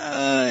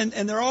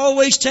 and they're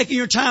always taking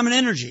your time and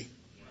energy.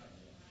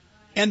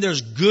 And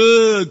there's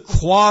good,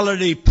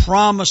 quality,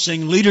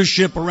 promising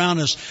leadership around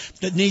us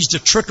that needs to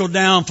trickle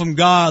down from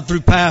God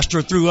through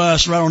pastor, through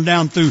us, right on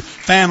down through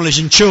families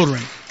and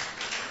children.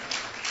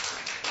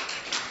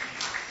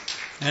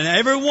 And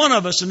every one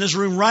of us in this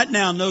room right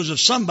now knows of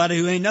somebody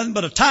who ain't nothing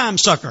but a time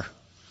sucker.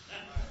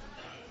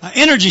 An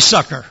energy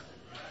sucker.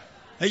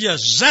 They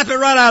just zap it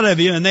right out of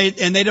you, and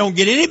they don't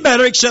get any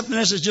better except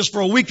unless it's just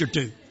for a week or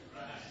two.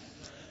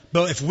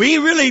 But if we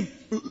really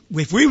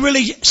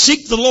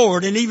seek the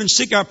Lord and even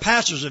seek our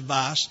pastor's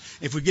advice,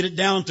 if we get it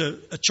down to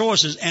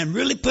choices and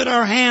really put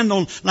our hand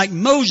on, like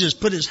Moses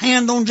put his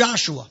hand on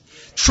Joshua,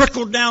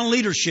 trickle down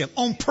leadership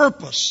on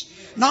purpose,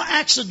 not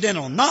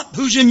accidental, not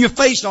who's in your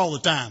face all the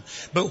time,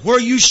 but where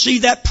you see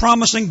that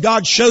promise and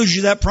God shows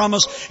you that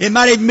promise. It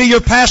might even be your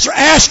pastor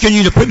asking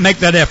you to make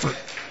that effort.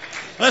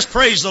 Let's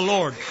praise the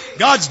Lord.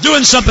 God's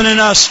doing something in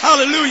us.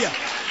 Hallelujah.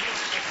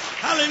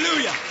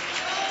 Hallelujah.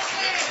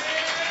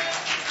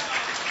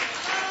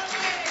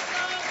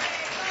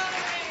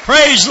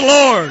 Praise the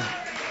Lord.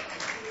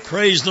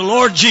 Praise the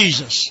Lord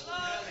Jesus.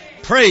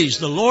 Praise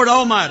the Lord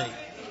Almighty.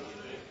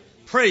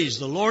 Praise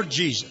the Lord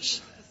Jesus.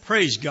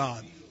 Praise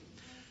God.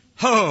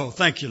 Oh,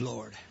 thank you,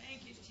 Lord.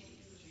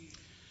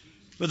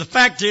 But the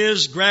fact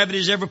is, gravity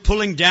is ever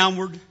pulling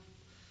downward.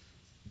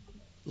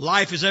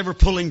 Life is ever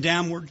pulling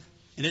downward.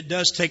 And it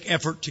does take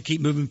effort to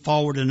keep moving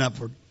forward and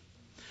upward.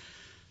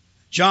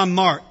 John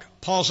Mark.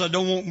 Paul said, I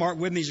don't want Mark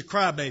with me. He's a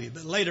crybaby.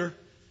 But later,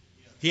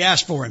 he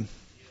asked for him.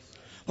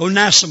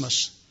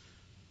 Onesimus.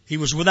 He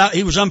was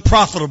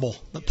unprofitable.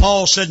 But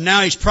Paul said,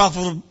 now he's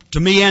profitable to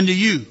me and to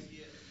you.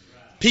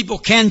 People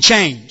can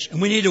change. And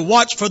we need to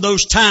watch for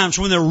those times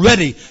when they're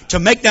ready to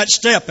make that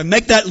step and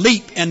make that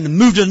leap and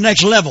move to the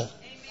next level.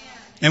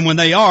 And when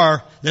they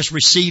are, let's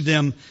receive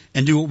them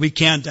and do what we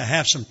can to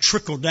have some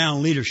trickle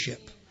down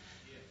leadership.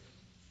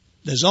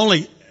 there's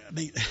only, I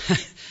mean,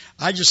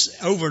 I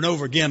just over and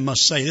over again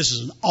must say this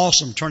is an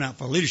awesome turnout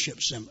for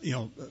leadership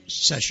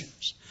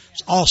sessions.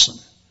 It's awesome.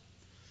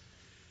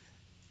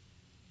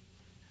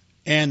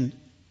 And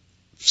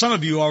some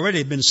of you already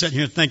have been sitting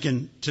here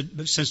thinking,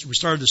 since we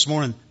started this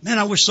morning, man,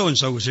 I wish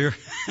so-and-so was here.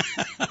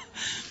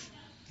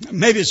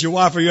 Maybe it's your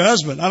wife or your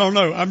husband. I don't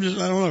know. I don't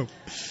know.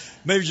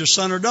 Maybe it's your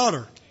son or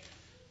daughter.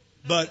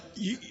 But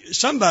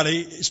somebody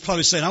is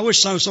probably saying, I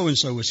wish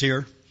so-and-so was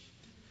here.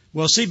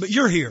 Well, see, but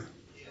you're here.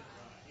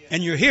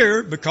 And you're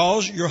here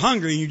because you're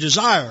hungry and you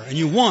desire and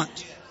you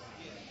want.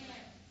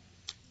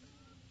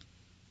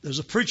 There's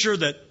a preacher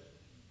that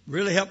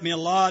really helped me a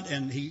lot,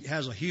 and he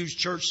has a huge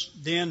church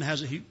then,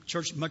 has a huge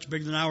church much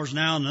bigger than ours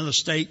now in another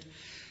state.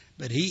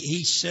 But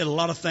he said a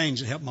lot of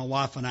things that helped my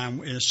wife and I. And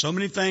there's so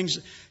many things.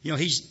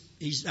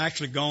 He's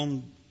actually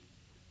gone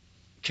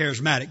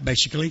charismatic,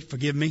 basically.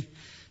 Forgive me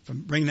for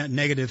bringing that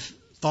negative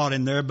thought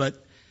in there. But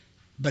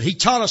he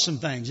taught us some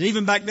things. And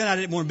even back then, I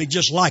didn't want to be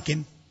just like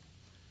him.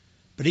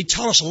 But he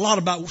taught us a lot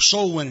about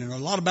soul winning, a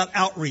lot about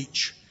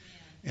outreach.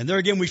 And there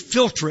again, we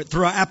filter it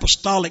through our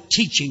apostolic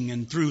teaching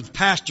and through the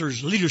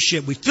pastor's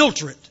leadership. We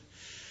filter it.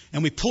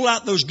 And we pull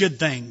out those good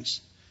things.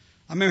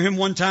 I remember him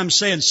one time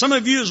saying, some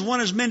of you has won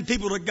as many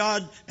people to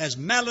God as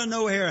Madeline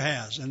O'Hare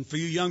has. And for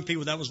you young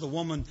people, that was the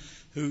woman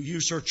who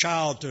used her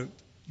child to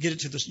get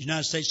it to the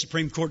United States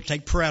Supreme Court to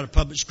take prayer out of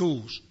public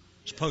schools,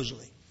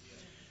 supposedly.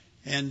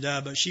 And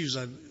but she was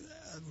a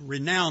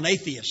renowned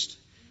atheist.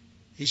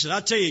 He said,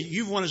 I tell you,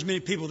 you've won as many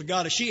people to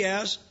God as she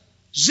has.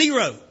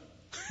 0.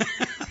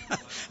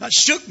 That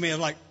shook me.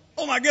 I'm like,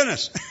 oh my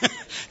goodness.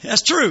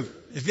 That's true.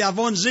 If I've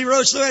won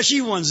 0, so has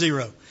she won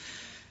 0.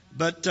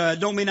 But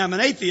don't mean I'm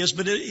an atheist,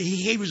 but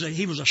he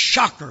was a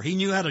shocker. He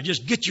knew how to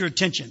just get your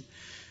attention.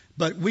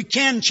 But we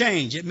can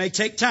change. It may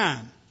take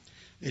time.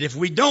 And if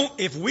we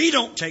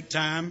don't take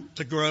time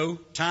to grow,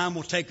 time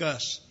will take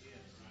us.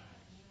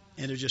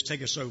 And it'll just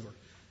take us over.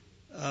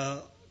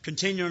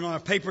 Continuing on our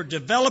paper,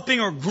 developing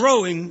or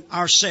growing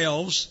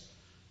ourselves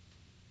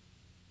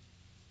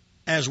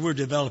as we're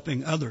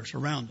developing others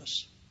around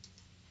us.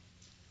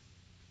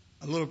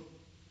 A little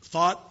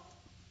thought,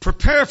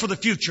 prepare for the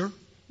future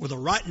with a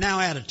right now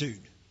attitude.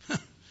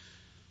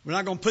 We're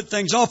not going to put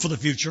things off for the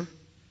future.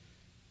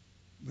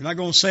 We're not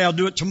going to say I'll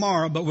do it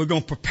tomorrow, but we're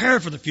going to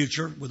prepare for the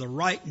future with a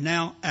right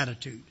now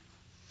attitude.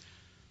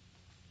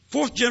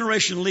 4th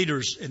generation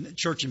leaders in the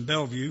church in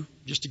Bellevue,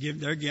 just to give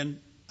there again,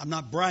 I'm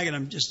not bragging,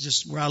 I'm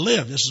just where I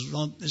live. This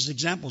is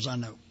examples I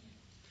know.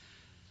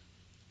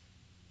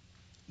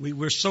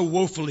 We're so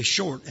woefully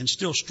short and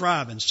still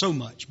striving so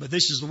much, but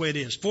this is the way it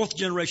is. 4th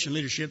generation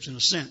leadership's in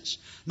a sense,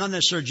 not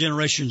necessarily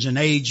generations in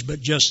age, but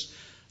just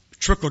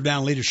trickle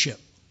down leadership.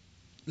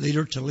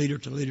 Leader to leader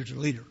to leader to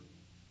leader.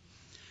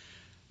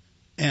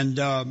 And,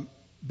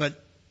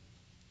 but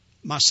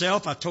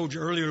myself, I told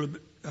you earlier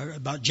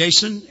about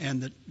Jason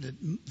and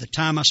the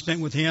time I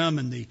spent with him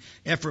and the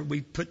effort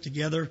we put in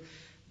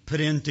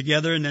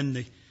together. And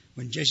then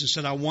when Jason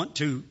said, I want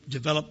to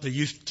develop the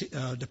youth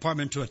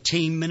department into a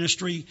team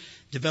ministry,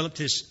 developed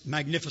his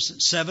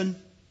Magnificent 7.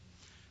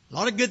 A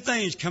lot of good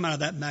things come out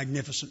of that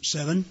Magnificent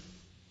 7.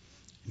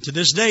 And to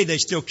this day, they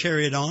still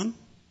carry it on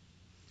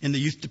in the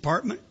youth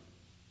department.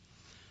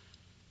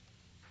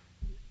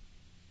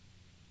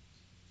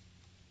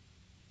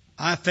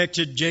 I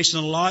affected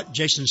Jason a lot.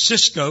 Jason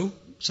Sisko,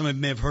 some of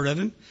you may have heard of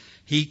him.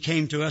 He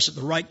came to us at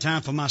the right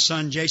time for my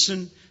son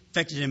Jason.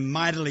 Affected him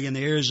mightily in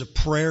the areas of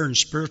prayer and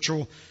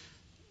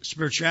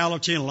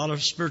spirituality and a lot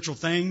of spiritual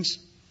things.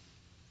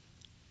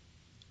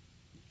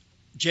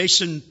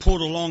 Jason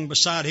pulled along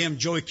beside him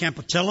Joey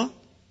Campatella,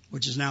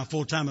 which is now a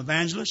full-time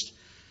evangelist.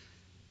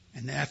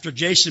 And after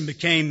Jason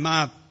became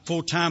my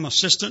full-time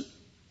assistant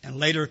and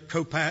later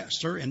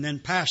co-pastor and then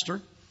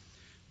pastor,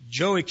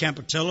 Joey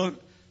Campatella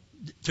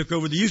took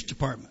over the youth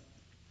department.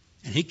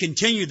 And he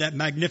continued that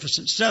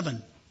Magnificent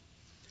 7.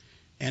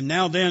 And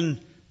now then,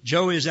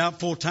 Joey is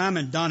out full-time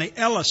and Donnie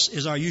Ellis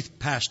is our youth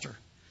pastor.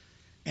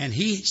 And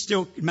he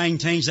still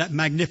maintains that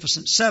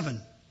Magnificent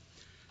 7.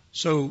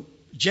 So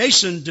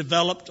Jason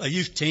developed a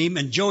youth team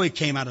and Joey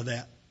came out of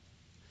that.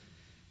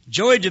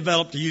 Joey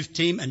developed a youth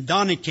team and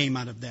Donnie came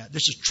out of that.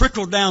 This is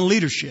trickle-down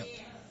leadership.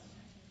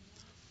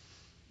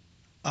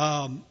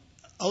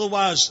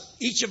 Otherwise,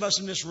 each of us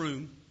in this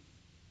room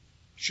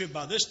should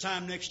by this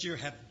time next year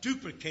have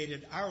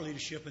duplicated our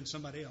leadership in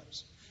somebody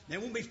else. They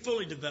won't be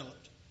fully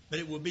developed, but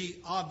it will be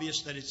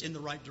obvious that it's in the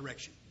right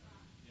direction.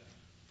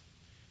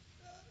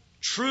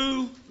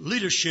 True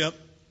leadership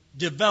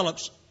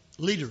develops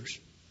leaders.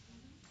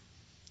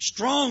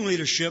 Strong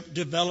leadership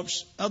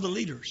develops other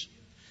leaders.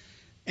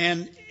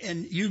 And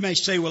you may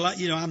say, well,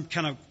 I'm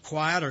kind of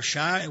quiet or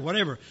shy, or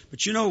whatever. But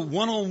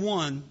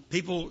one-on-one,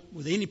 people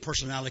with any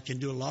personality can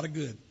do a lot of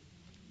good.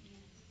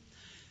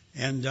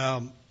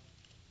 And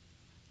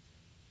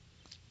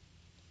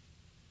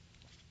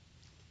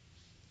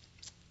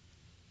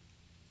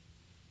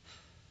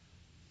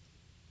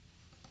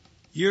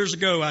years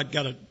ago,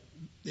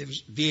 it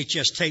was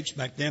VHS tapes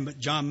back then, but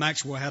John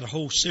Maxwell had a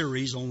whole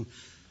series on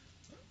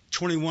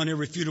 21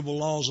 irrefutable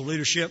laws of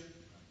leadership.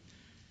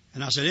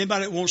 And I said,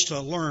 anybody that wants to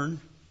learn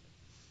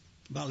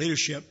about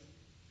leadership,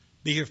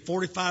 be here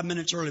 45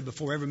 minutes early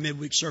before every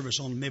midweek service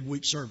on the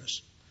midweek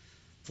service.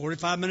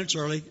 45 minutes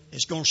early.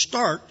 It's going to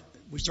start.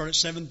 We start at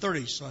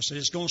 7:30. So I said,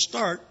 it's going to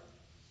start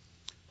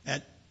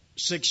at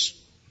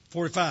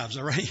 6:45. Is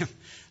that right?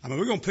 I mean,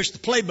 we're going to push the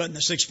play button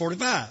at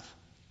 6:45.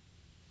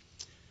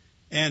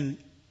 And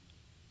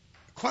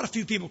quite a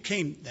few people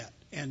came that.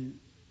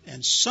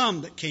 And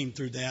some that came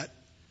through that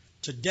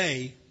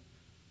today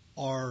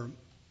are,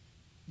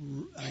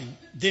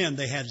 then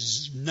they had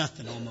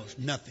nothing, almost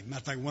nothing. Matter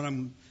of fact, one of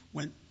them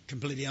went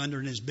completely under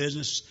in his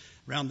business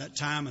around that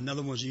time.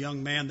 Another one was a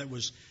young man that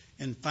was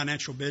in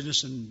financial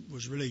business and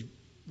was really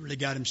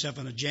got himself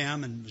in a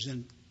jam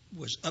and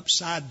was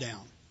upside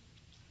down.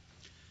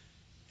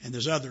 And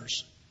there's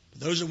others.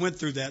 But those that went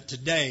through that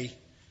today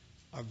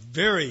are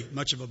very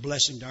much of a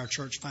blessing to our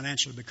church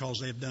financially because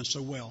they have done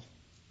so well.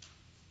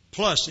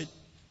 Plus,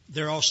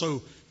 they're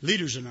also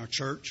leaders in our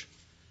church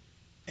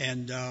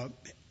and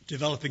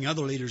developing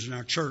other leaders in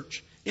our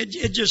church.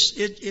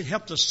 It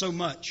helped us so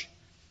much.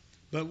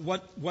 But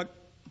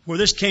where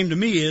this came to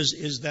me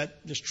is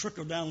that this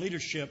trickle down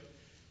leadership,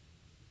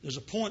 there's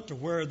a point to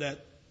where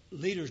that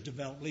leaders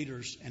develop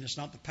leaders, and it's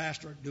not the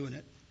pastor doing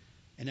it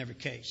in every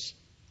case.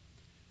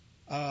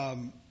 I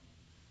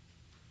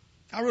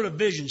wrote a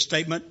vision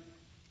statement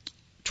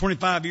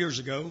 25 years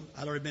ago.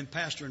 I'd already been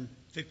pastoring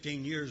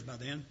 15 years by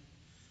then.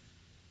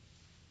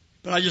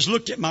 But I just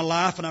looked at my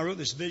life and I wrote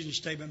this vision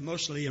statement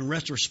mostly in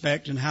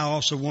retrospect and how I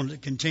also wanted it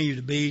to continue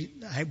to be.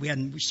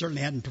 We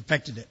certainly hadn't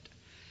perfected it.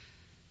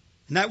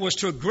 And that was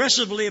to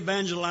aggressively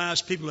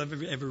evangelize people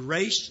of every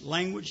race,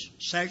 language,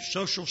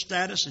 social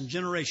status, and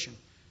generation,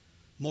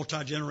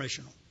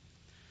 multi-generational.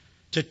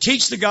 To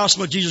teach the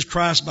gospel of Jesus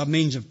Christ by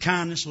means of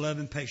kindness, love,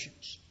 and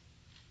patience.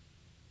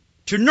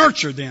 To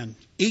nurture, then,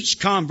 each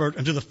convert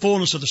unto the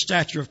fullness of the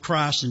stature of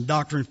Christ in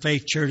doctrine,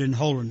 faith, charity, and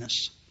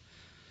holiness.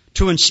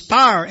 To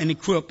inspire and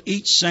equip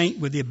each saint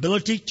with the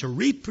ability to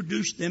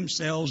reproduce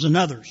themselves and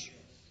others.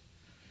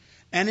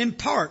 And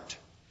impart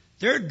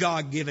their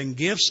God-given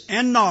gifts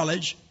and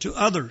knowledge to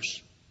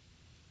others.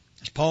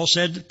 As Paul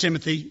said to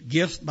Timothy,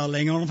 gift by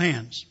laying on of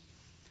hands.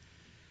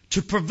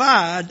 To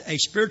provide a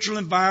spiritual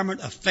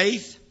environment of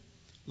faith,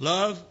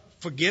 love,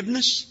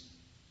 forgiveness,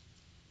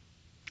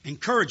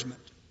 encouragement,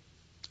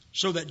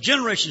 so that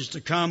generations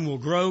to come will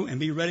grow and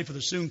be ready for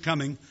the soon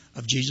coming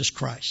of Jesus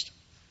Christ.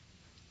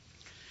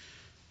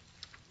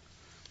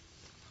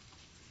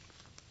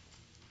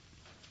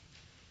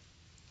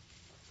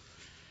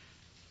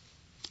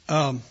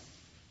 You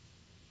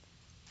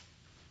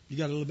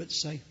got a little bit to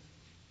say?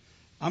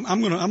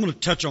 I'm going to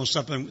touch on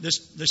something.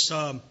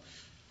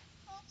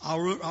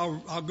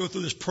 I'll go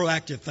through this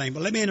proactive thing,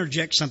 but let me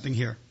interject something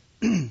here.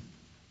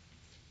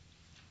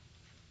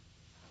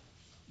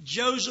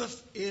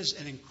 Joseph is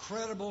an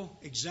incredible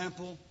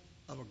example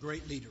of a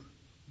great leader.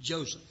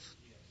 Joseph.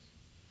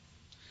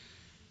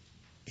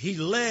 He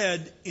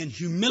led in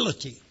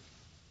humility.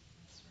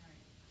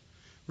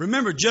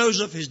 Remember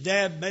Joseph, his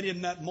dad made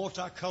him that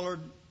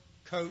multicolored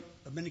coat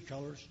of many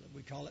colors, that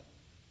we call it.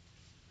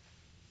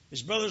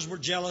 His brothers were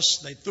jealous.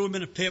 They threw him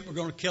in a pit, were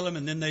going to kill him,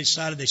 and then they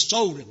decided they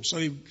sold him. So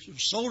he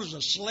was sold as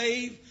a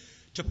slave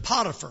to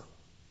Potiphar.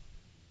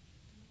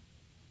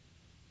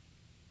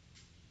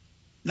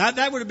 Now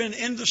that would have been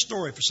the end of the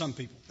story for some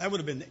people. That would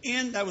have been the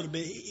end. That would have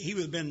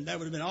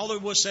been all there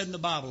was said in the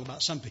Bible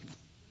about some people.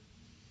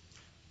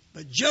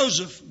 But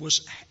Joseph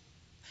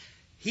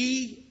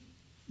he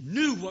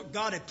knew what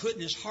God had put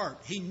in his heart.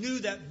 He knew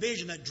that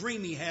vision, that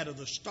dream he had of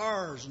the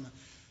stars and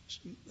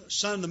the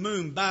sun and the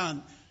moon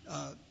bowing.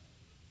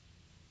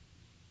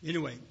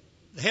 The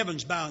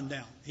heavens bowing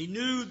down. He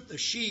knew the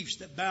chiefs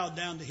that bowed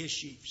down to his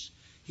chiefs.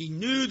 He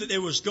knew that there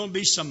was going to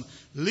be some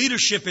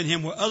leadership in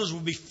him where others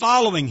would be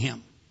following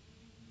him.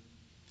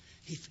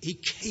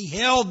 He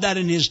held that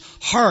in his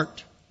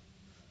heart.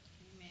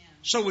 Amen.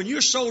 So when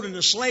you're sold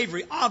into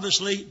slavery,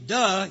 obviously,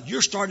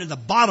 you're starting at the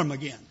bottom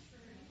again.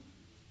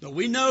 But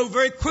we know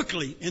very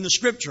quickly in the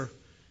Scripture,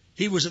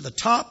 he was at the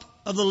top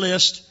of the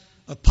list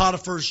of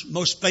Potiphar's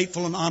most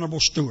faithful and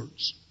honorable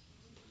stewards.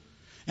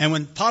 And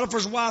when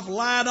Potiphar's wife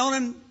lied on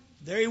him,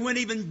 there he went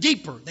even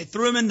deeper. They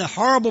threw him in the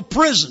horrible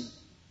prison.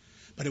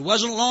 But it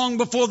wasn't long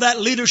before that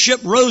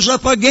leadership rose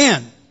up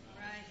again.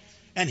 Right.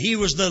 And he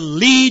was the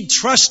lead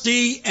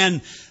trustee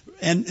and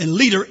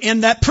leader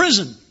in that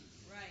prison.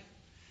 Right.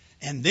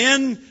 And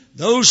then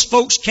those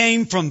folks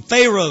came from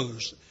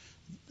Pharaoh's,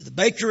 the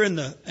baker and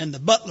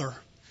the butler.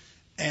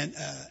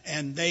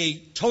 And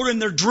they told him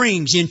their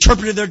dreams. He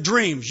interpreted their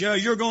dreams. Yeah,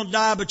 you're going to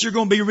die, but you're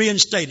going to be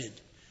reinstated.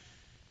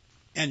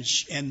 And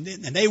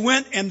they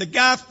went, and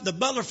the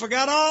butler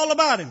forgot all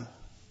about him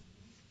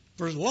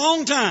for a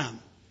long time.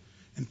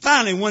 And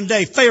finally, one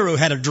day, Pharaoh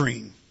had a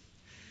dream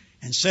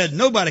and said,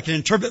 nobody can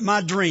interpret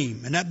my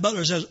dream. And that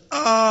butler says,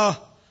 I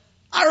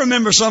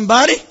remember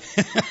somebody.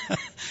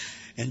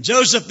 And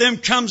Joseph then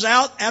comes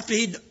out after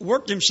he'd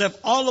worked himself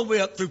all the way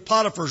up through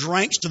Potiphar's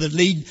ranks to the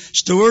lead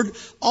steward,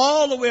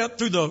 all the way up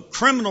through the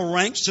criminal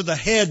ranks to the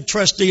head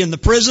trustee in the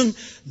prison.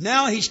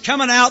 Now he's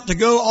coming out to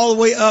go all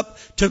the way up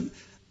to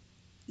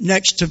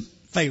next to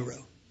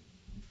Pharaoh.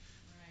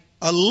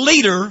 A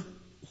leader,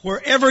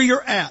 wherever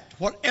you're at,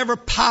 whatever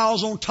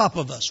piles on top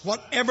of us,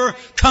 whatever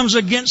comes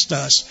against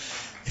us,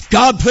 if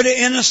God put it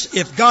in us,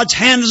 if God's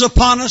hand is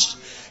upon us,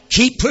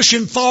 keep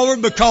pushing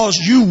forward, because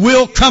you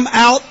will come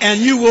out and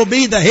you will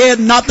be the head,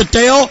 not the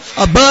tail,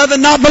 above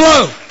and not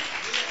below.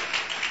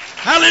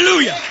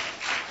 Hallelujah.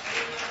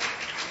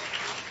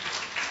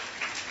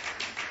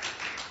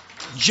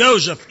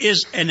 Joseph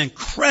is an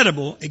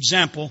incredible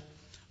example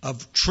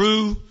of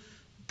true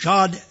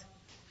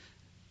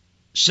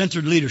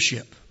God-centered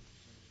leadership.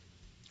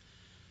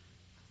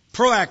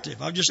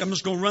 Proactive. I'm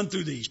just going to run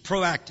through these.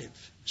 Proactive.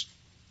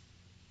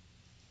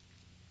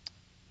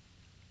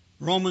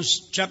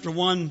 Romans chapter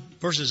 1,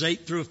 verses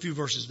 8 through a few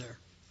verses there.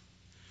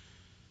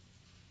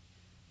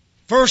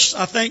 First,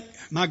 I thank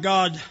my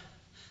God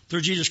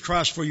through Jesus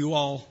Christ for you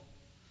all,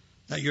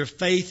 that your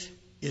faith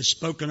is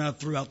spoken of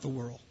throughout the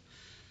world.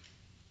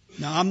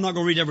 Now, I'm not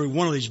going to read every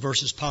one of these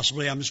verses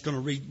possibly. I'm just going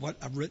to read what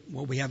I've written,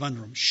 what we have under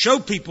them. Show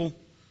people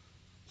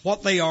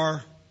what they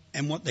are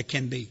and what they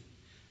can be.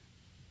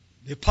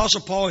 The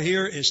Apostle Paul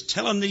here is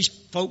telling these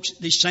folks,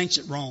 these saints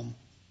at Rome,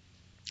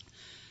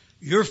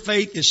 your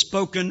faith is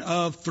spoken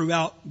of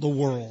throughout the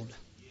world.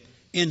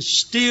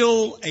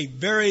 Instill a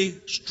very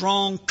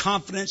strong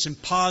confidence and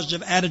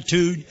positive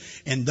attitude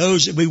in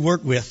those that we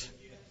work with.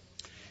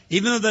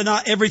 Even though they're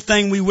not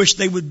everything we wish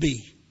they would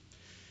be.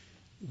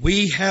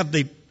 We have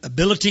the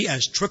ability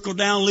as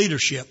trickle-down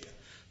leadership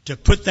to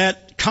put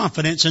that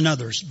confidence in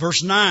others.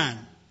 Verse 9,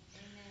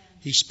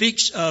 he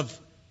speaks of,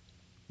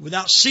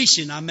 without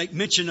ceasing, I make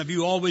mention of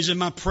you always in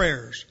my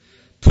prayers.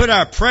 Put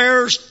our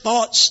prayers,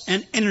 thoughts,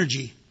 and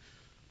energy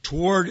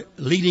toward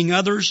leading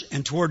others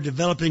and toward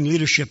developing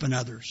leadership in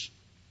others.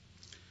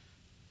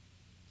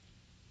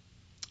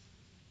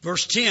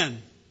 Verse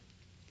 10,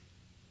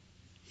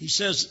 he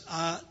says,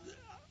 I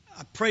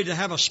pray to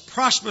have a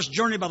prosperous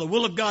journey by the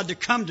will of God to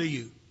come to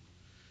you.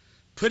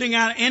 Putting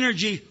out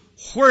energy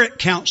where it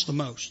counts the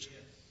most.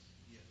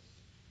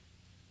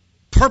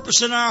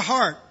 Purpose in our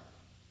heart.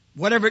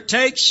 Whatever it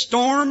takes,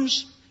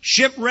 storms,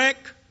 shipwreck,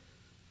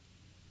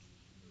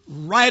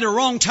 right or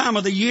wrong time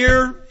of the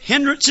year,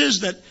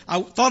 hindrances that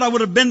I thought I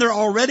would have been there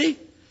already,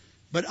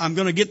 but I'm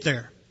going to get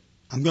there.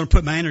 I'm going to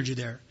put my energy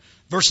there.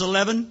 Verse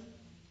 11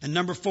 and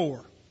number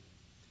 4.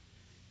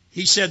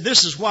 He said,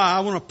 this is why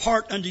I want to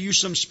impart unto you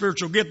some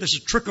spiritual gift. This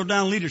is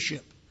trickle-down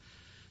leadership.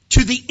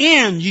 To the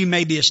end you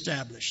may be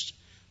established.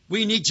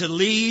 We need to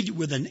lead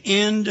with an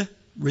end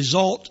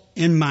result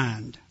in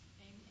mind.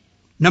 Amen.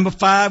 Number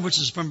 5, which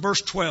is from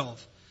verse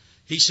 12.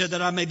 He said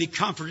that I may be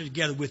comforted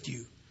together with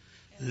you.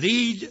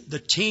 Lead the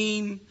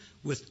team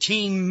with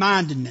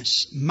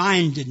team-mindedness,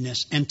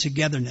 and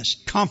togetherness.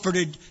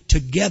 Comforted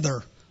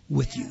together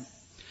with you.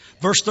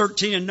 Verse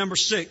 13 and number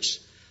 6.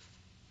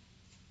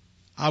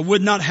 I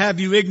would not have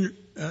you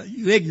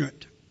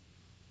ignorant.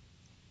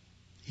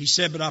 He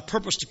said, but I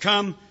purpose to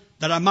come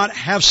that I might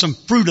have some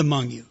fruit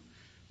among you.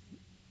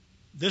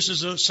 This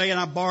is a saying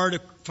I borrowed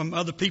from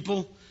other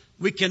people.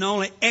 We can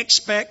only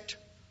expect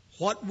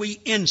what we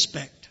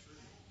inspect.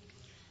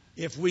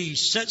 If we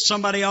set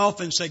somebody off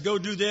and say, go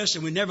do this,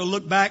 and we never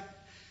look back,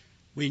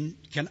 we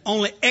can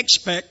only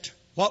expect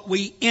what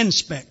we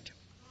inspect.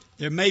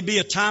 There may be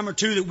a time or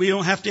two that we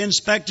don't have to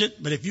inspect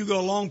it, but if you go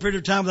a long period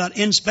of time without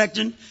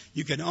inspecting,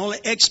 you can only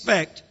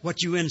expect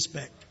what you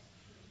inspect.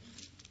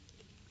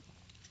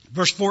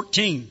 Verse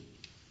 14.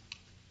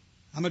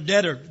 I'm a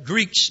debtor.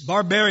 Greeks,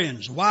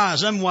 barbarians,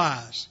 wise,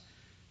 unwise.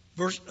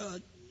 Verse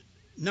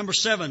number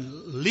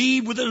 7.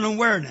 Lead with an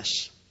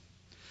awareness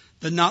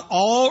that not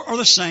all are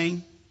the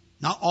same.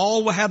 Not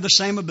all will have the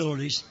same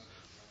abilities.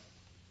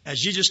 As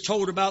Jesus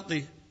told about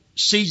the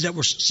seed that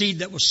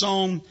was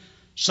sown,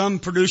 some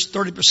produced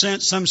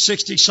 30%, some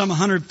 60%, some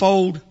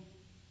 100-fold.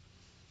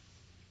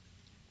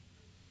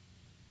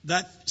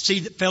 That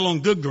seed that fell on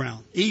good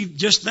ground,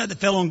 just that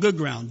fell on good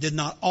ground, did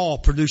not all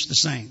produce the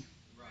same.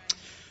 Right.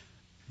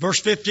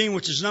 Verse 15,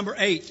 which is number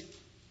 8.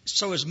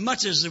 So as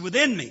much as is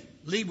within me,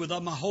 lead with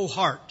my whole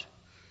heart,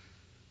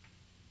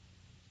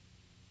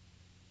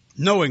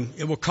 knowing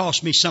it will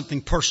cost me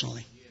something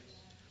personally.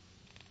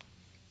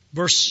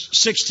 Verse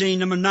 16,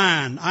 number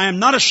 9. I am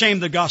not ashamed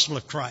of the gospel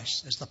of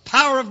Christ. It's the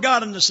power of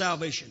God unto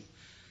salvation.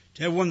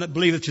 To everyone that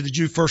believeth, to the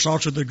Jew first,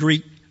 also to the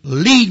Greek.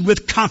 Lead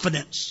with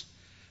confidence.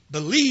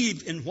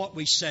 Believe in what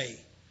we say.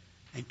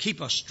 And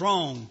keep a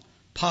strong,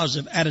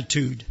 positive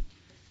attitude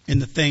in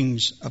the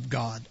things of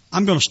God.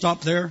 I'm going to stop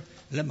there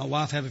and let my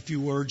wife have a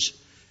few words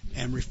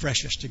and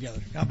refresh us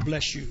together. God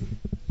bless you.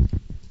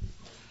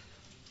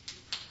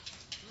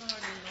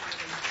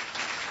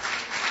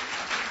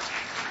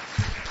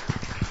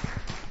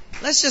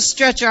 Let's just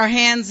stretch our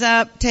hands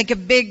up, take a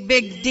big,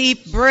 big,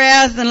 deep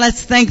breath, and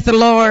let's thank the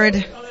Lord.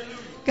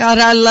 God,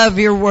 I love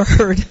your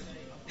word.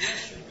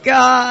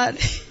 God,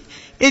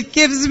 it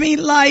gives me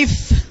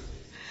life.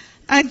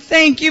 I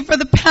thank you for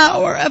the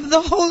power of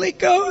the Holy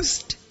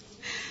Ghost.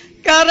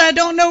 God, I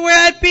don't know where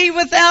I'd be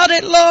without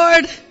it,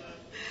 Lord.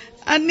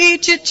 I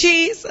need you,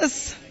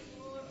 Jesus.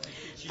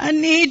 I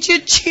need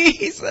you,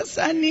 Jesus.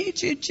 I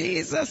need you,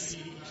 Jesus.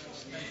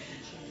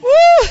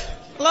 Woo!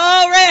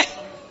 Glory!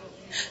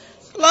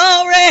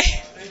 Glory!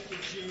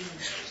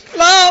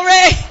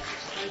 Glory!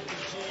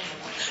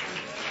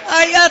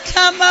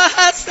 Ayatama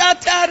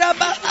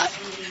hasatarabah.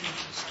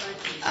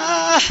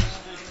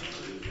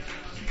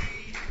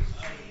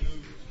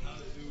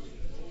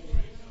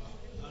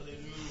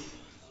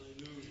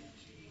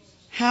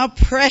 How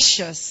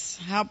precious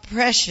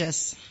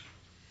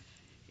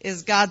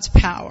is God's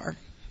power.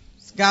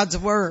 It's God's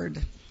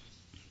word.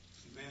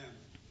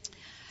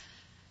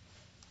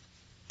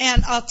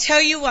 And I'll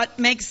tell you what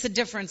makes the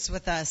difference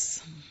with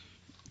us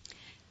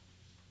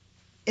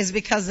is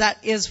because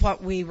that is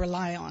what we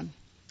rely on.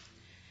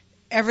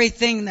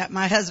 Everything that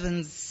my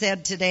husband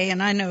said today,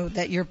 and I know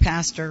that your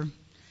pastor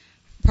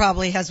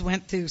probably has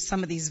went through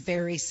some of these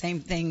very same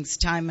things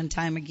time and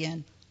time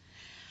again.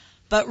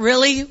 But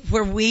really,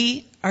 where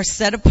we are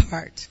set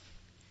apart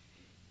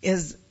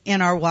is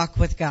in our walk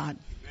with God.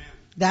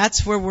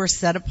 That's where we're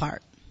set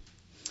apart.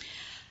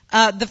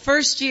 The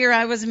first year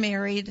I was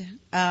married,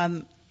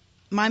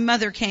 my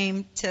mother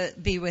came to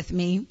be with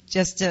me,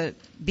 just to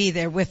be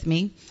there with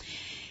me,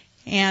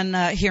 and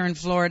here in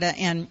Florida.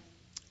 And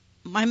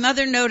my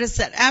mother noticed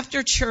that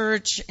after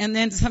church, and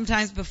then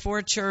sometimes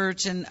before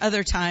church, and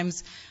other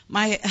times,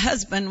 my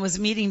husband was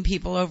meeting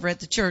people over at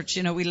the church.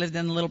 You know, we lived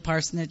in a little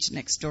parsonage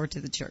next door to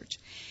the church.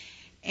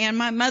 And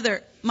my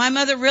mother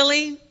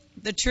really,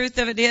 the truth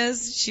of it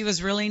is, she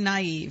was really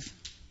naive.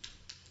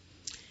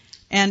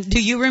 And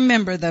do you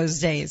remember those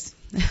days?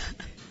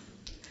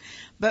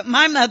 But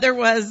my mother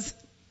was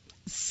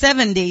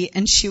 70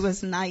 and she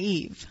was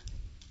naive.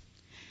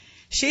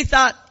 She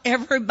thought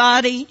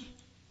everybody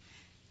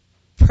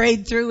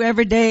prayed through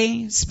every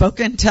day,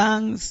 spoke in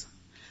tongues,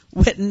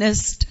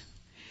 witnessed.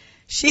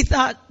 She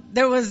thought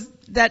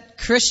that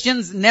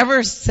Christians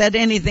never said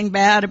anything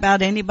bad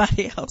about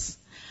anybody else.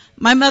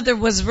 My mother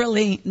was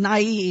really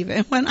naive.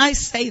 And when I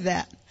say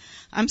that,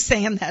 I'm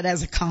saying that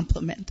as a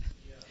compliment.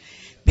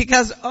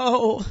 Because,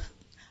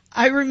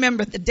 I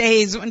remember the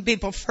days when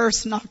people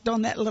first knocked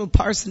on that little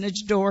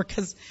parsonage door,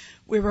 because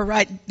we were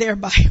right there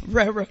by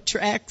railroad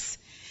tracks.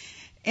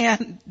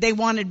 And they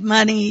wanted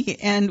money,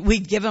 and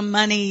we'd give them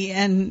money,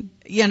 and,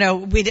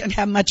 we didn't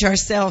have much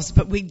ourselves,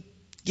 but we'd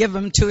give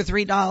them $2 or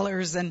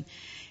 $3,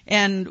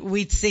 and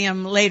we'd see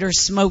them later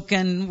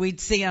smoking. We'd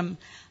see them,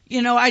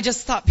 I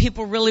just thought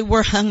people really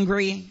were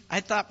hungry.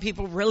 I thought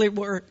people really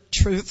were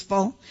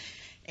truthful.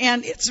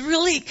 And it's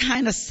really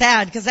kind of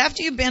sad, because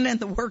after you've been in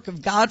the work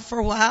of God for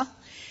a while,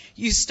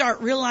 you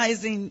start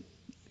realizing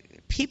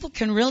people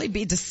can really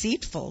be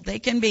deceitful. They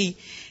can be,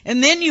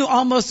 and then you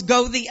almost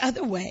go the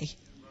other way.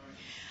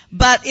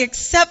 But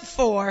except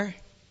for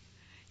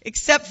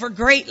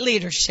great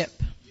leadership.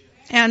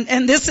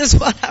 And this is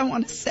what I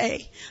want to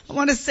say. I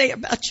want to say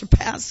about your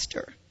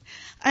pastor.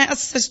 I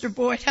asked Sister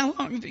Boyd, how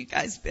long have you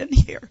guys been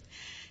here?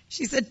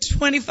 She said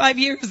 25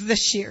 years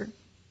this year,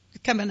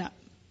 coming up.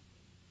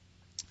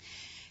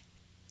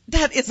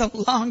 That is a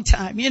long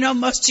time.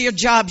 Most of your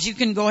jobs you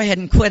can go ahead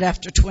and quit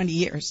after 20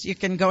 years. You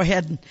can go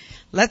ahead and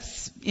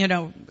let's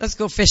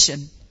go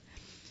fishing.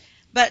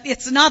 But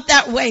it's not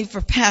that way for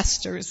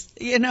pastors.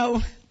 He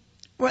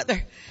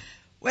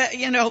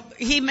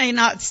may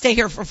not stay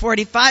here for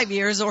 45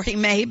 years, or he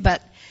may,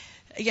 but,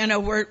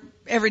 we're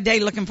every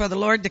day looking for the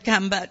Lord to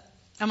come. But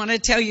I'm going to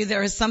tell you,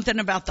 there is something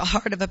about the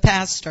heart of a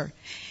pastor.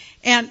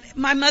 And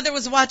my mother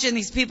was watching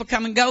these people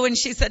come and go, and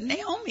she said,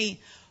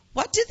 Naomi,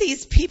 what do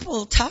these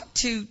people talk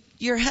to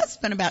your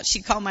husband about?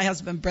 She called my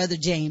husband Brother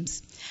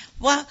James.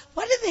 Well,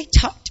 what do they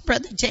talk to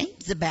Brother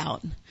James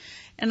about?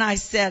 And I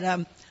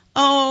said,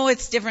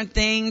 it's different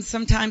things.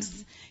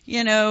 Sometimes,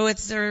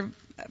 it's their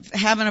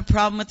having a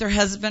problem with their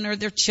husband or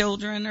their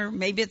children, or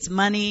maybe it's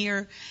money,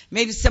 or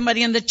maybe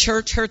somebody in the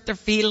church hurt their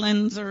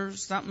feelings or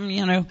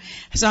something,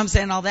 So I'm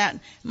saying all that.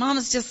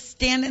 Mama's just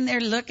standing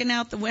there looking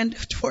out the window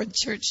toward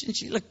church, and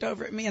she looked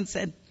over at me and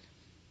said,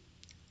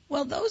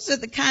 well, those are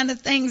the kind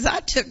of things I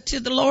took to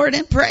the Lord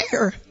in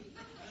prayer.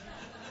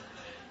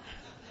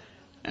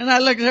 And I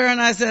looked at her and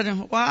I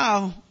said,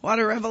 wow, what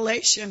a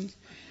revelation.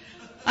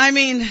 I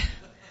mean,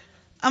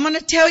 I'm going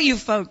to tell you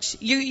folks,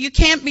 you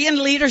can't be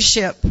in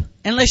leadership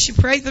unless you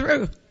pray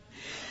through.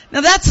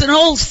 Now that's an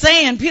old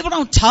saying. People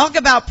don't talk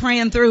about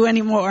praying through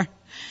anymore.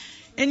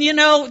 And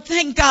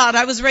thank God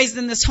I was raised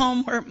in this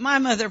home where my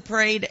mother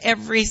prayed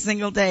every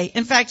single day.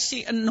 In fact,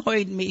 she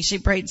annoyed me. She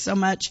prayed so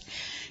much.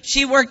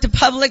 She worked a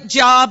public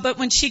job, but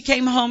when she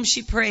came home,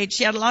 she prayed.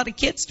 She had a lot of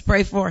kids to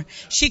pray for.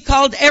 She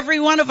called every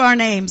one of our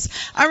names.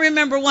 I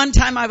remember one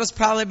time I was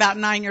probably about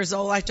 9 years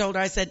old. I told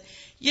her, I said,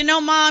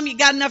 Mom, you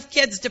got enough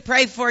kids to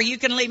pray for. You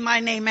can leave my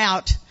name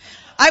out.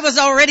 I was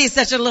already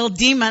such a little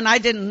demon. I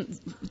didn't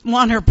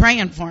want her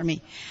praying for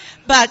me.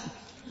 But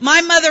my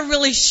mother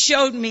really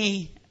showed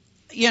me,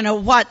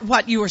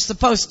 what you were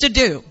supposed to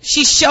do.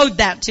 She showed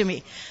that to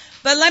me.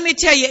 But let me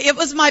tell you, it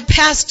was my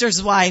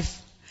pastor's wife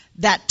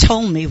that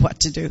told me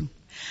what to do.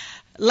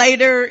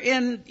 Later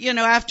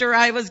after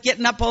I was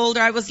getting up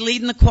older, I was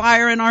leading the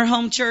choir in our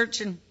home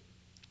church, and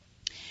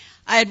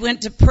I had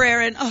went to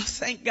prayer, and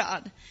thank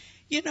God.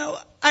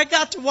 I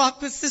got to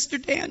walk with Sister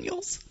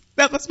Daniels.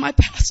 That was my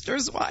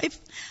pastor's wife.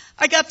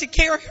 I got to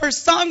carry her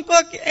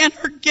songbook and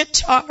her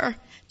guitar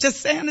to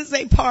San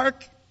Jose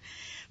Park,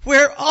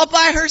 where all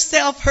by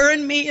herself, her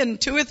and me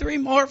and 2 or 3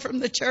 more from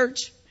the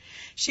church,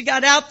 she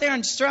got out there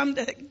and strummed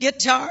a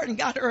guitar and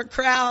got her a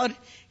crowd,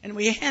 and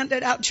we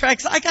handed out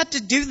tracts. I got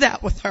to do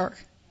that with her.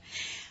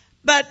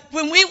 But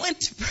when we went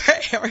to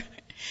prayer,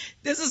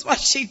 this is what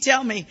she'd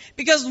tell me.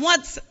 Because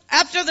once,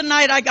 after the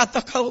night I got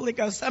the Holy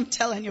Ghost, I'm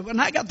telling you, when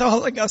I got the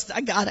Holy Ghost,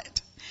 I got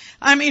it.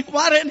 I mean,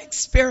 what an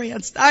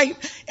experience. I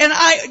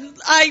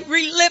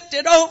relived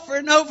it over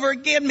and over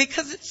again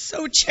because it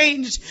so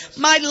changed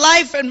my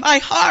life and my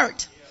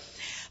heart.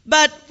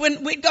 But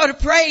when we go to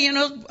pray,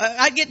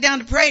 I get down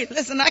to pray.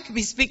 Listen, I could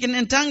be speaking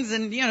in tongues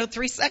in,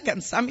 3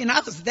 seconds. I mean,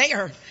 I was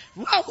there.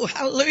 Whoa,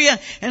 hallelujah.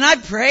 And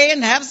I'd pray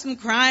and have some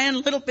crying a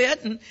little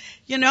bit and,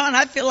 and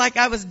I feel like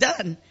I was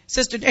done.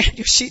 Sister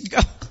Daniel, she'd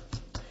go,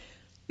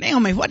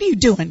 Naomi, what are you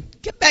doing?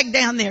 Get back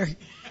down there.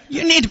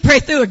 You need to pray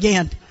through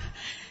again.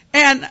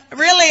 And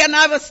really, and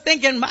I was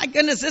thinking, my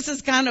goodness, this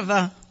is kind of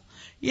a,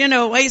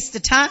 waste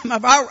of time.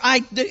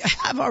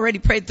 I've already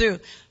prayed through,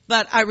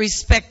 but I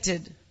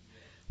respected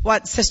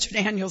what Sister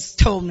Daniels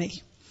told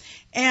me.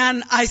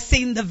 And I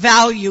seen the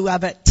value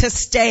of it to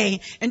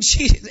stay. And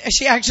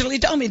she actually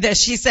told me this.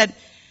 She said,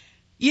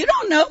 you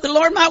don't know, the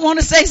Lord might want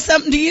to say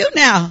something to you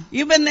now.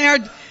 You've been there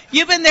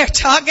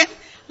talking.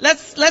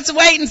 Let's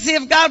wait and see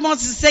if God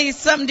wants to say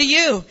something to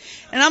you.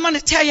 And I'm going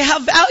to tell you how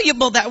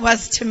valuable that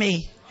was to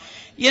me.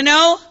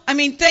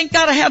 Thank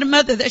God I had a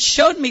mother that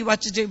showed me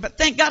what to do, but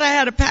thank God I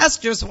had a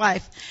pastor's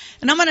wife.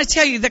 And I'm going to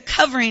tell you, the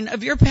covering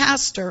of your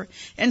pastor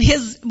and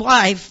his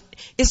wife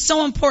is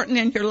so important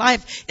in your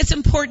life. It's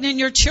important in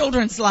your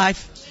children's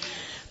life.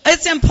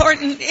 It's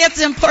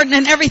important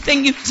in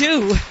everything you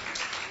do.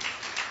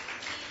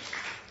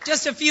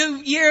 Just a few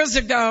years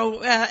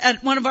ago,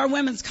 at one of our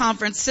women's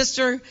conference,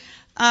 Sister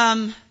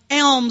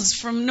Elms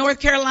from North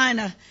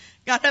Carolina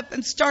got up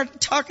and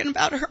started talking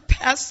about her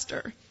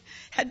pastor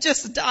had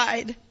just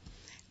died.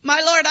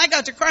 My Lord, I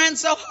got to crying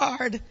so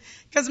hard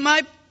because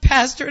my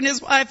pastor and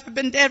his wife have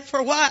been dead for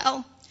a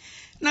while.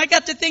 And I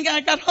got to thinking,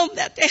 I got home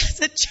that day, I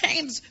said,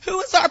 James,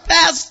 who is our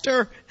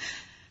pastor?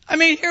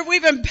 Here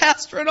we've been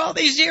pastoring all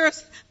these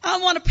years. I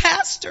want a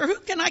pastor. Who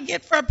can I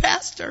get for a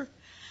pastor?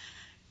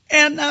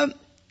 And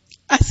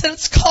I said,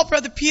 let's call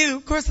Brother Pugh.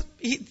 Of course,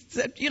 he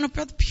said,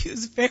 Brother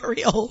Pugh's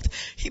very old.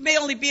 He may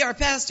only be our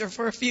pastor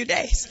for a few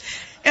days.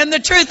 And the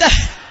truth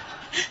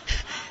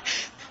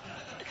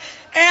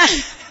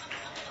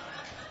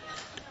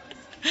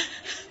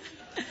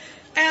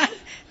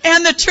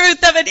and the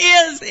truth of it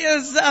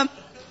is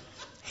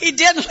he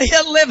didn't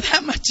live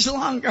that much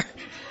longer.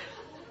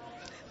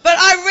 But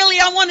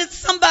I wanted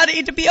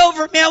somebody to be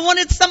over me. I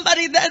wanted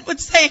somebody that would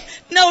say,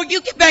 no,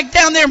 you get back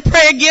down there and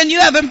pray again.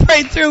 You haven't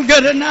prayed through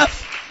good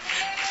enough.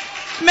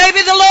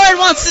 Maybe the Lord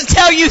wants to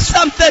tell you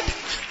something.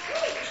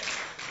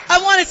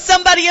 I wanted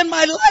somebody in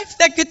my life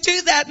that could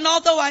do that. And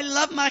although I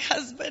love my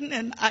husband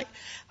and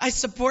I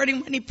support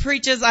him when he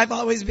preaches, I've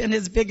always been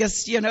his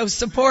biggest,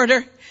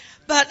 supporter.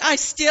 But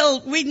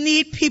we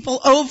need people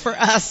over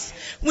us.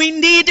 We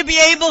need to be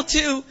able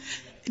to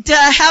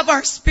have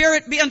our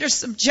spirit be under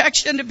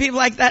subjection to people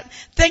like that.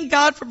 Thank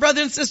God for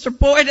Brother and Sister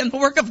Boyd and the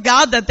work of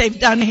God that they've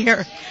done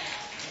here.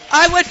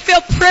 I would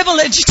feel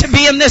privileged to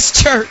be in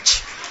this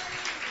church.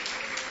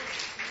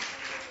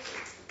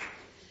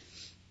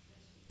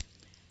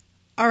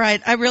 All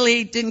right, I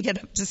really didn't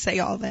get up to say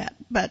all that,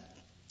 but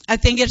I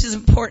think it is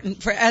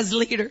important for as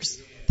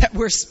leaders that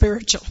we're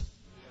spiritual.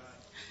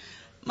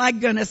 My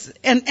goodness.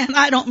 And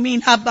I don't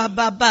mean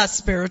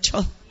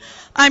spiritual.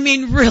 I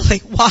mean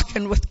really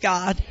walking with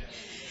God.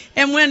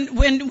 And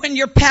when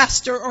your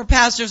pastor or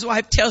pastor's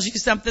wife tells you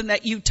something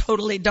that you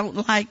totally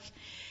don't like,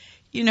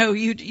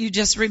 you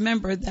just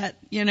remember that,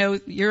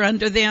 you're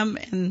under them.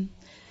 And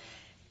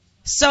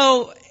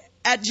so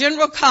at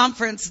General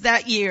Conference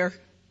that year,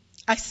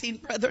 I seen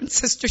Brother and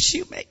Sister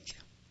Shoemake.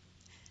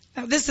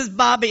 Now this is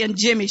Bobby and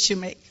Jimmy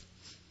Shoemake.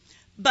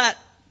 But,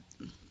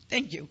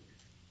 thank you.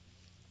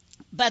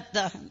 But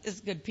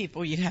it's good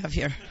people you have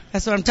here.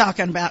 That's what I'm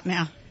talking about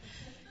now.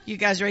 You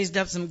guys raised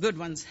up some good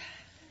ones.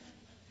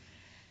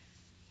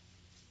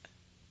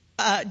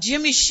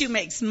 Jimmy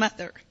Shoemake's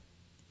mother,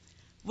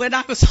 when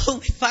I was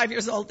only 5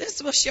 years old,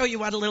 this will show you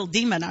what a little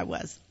demon I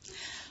was.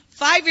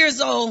 5 years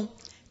old,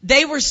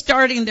 they were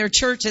starting their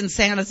church in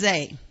San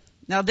Jose.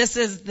 Now this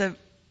is the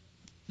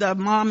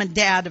mom and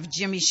dad of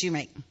Jimmy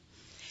Shoemake.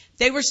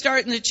 They were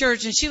starting the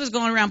church, and she was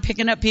going around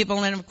picking up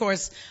people. And, of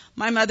course,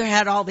 my mother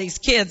had all these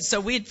kids, so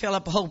we'd fill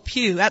up a whole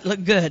pew. That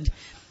looked good.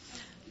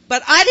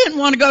 But I didn't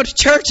want to go to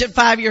church at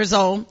 5 years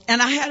old,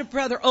 and I had a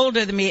brother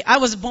older than me. I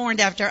was born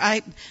after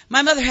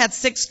my mother had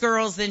 6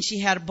 girls, then she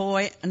had a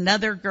boy,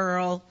 another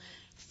girl,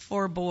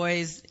 4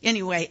 boys.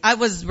 Anyway, I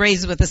was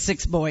raised with the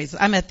 6 boys.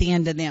 I'm at the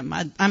end of them.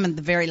 I'm in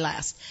the very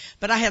last.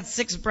 But I had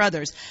 6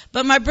 brothers.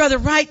 But my brother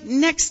right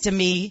next to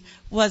me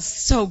was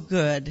so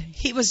good.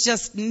 He was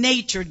just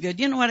natured good.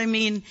 You know what I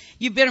mean?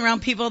 You've been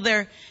around people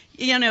there,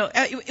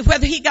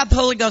 whether he got the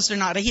Holy Ghost or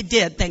not. He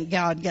did, thank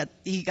God,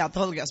 he got the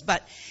Holy Ghost.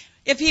 But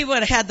if he would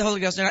have had the Holy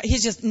Ghost,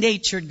 he's just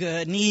natured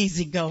good and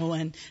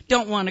easygoing,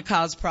 don't want to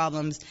cause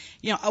problems.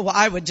 Well,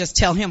 I would just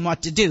tell him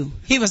what to do.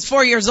 He was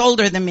 4 years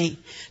older than me.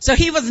 So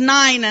he was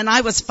 9 and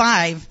I was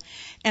 5.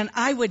 And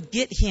I would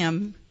get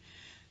him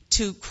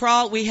to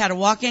crawl. We had a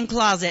walk-in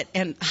closet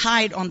and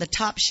hide on the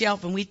top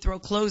shelf, and we'd throw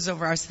clothes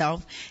over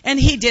ourselves. And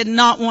he did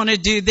not want to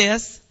do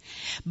this.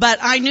 But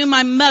I knew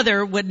my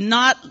mother would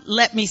not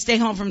let me stay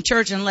home from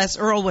church unless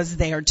Earl was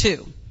there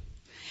too.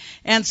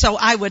 And so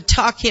I would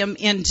talk him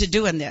into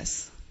doing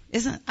this.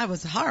 I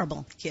was a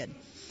horrible kid.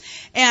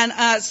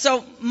 And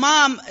so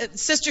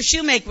Sister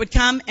Shoemake would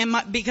come, and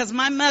because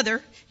my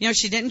mother,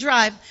 she didn't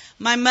drive,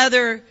 my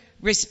mother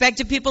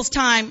respected people's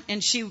time,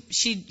 and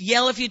she'd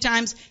yell a few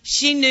times.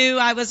 She knew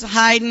I was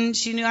hiding.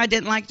 She knew I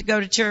didn't like to go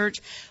to church.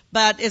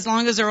 But as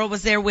long as Earl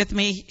was there with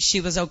me, she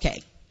was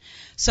okay.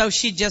 So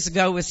she'd just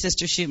go with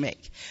Sister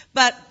Shoemake.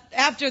 But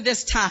after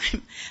this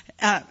time,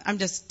 I'm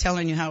just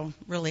telling you how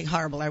really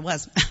horrible I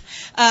was.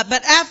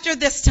 But after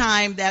this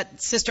time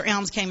that Sister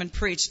Elms came and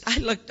preached, I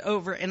looked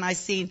over and I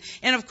seen,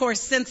 and of course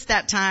since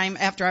that time,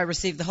 after I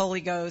received the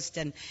Holy Ghost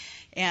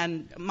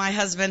and my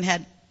husband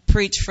had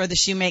preached for the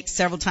Shoemakes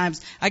several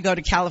times, I go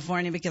to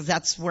California because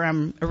that's where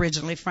I'm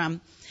originally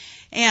from.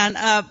 And,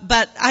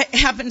 but I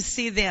happened to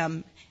see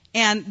them,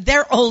 and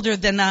they're older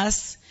than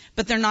us,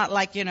 but they're not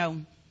like,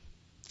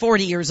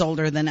 40 years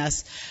older than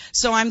us.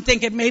 So I'm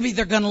thinking maybe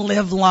they're going to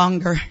live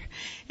longer.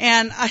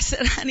 And I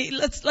said, honey,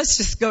 let's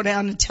just go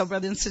down and tell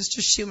Brother and Sister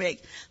Shoemake.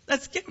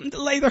 Let's get them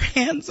to lay their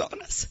hands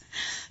on us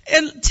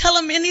and tell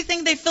them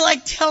anything they feel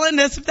like telling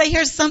us. If they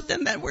hear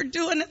something that we're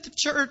doing at the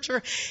church, or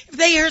if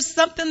they hear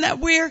something that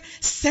we're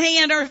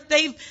saying, or if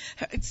they've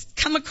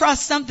come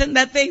across something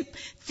that they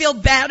feel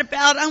bad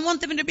about, I want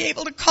them to be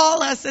able to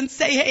call us and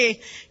say, hey,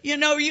 you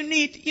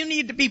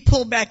need to be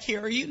pulled back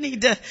here. You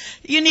need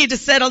to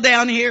settle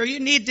down here.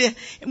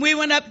 And we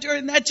went up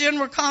during that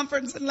general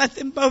conference and let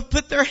them both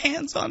put their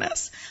hands on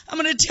us.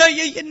 I'm going to tell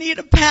you, you need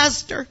a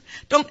pastor.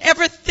 Don't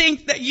ever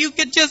think that you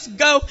could just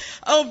go,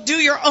 do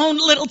your own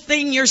little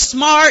thing. You're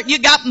smart. You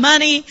got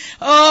money.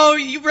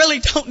 You really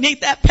don't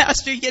need that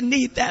pastor. You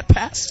need that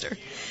pastor.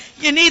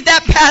 You need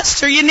that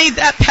pastor. You need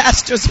that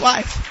pastor's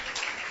wife.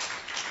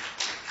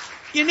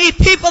 You need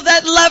people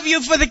that love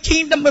you for the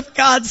kingdom of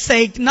God's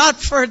sake, not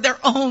for their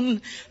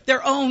own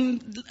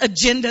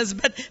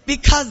agendas, but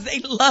because they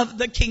love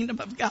the kingdom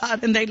of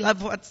God and they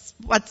love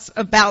what's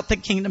about the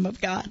kingdom of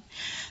God.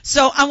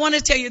 So I want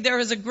to tell you, there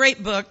is a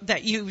great book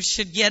that you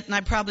should get, and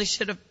I probably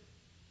should have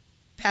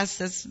passed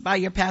this by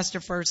your pastor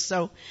first.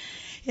 So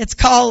it's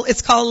called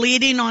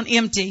Leading on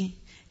Empty.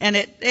 And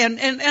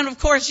of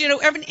course,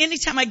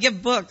 anytime I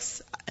give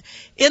books,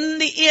 in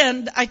the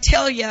end, I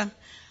tell you,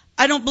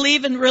 I don't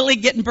believe in really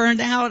getting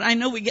burned out. I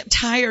know we get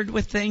tired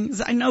with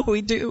things. I know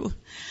we do.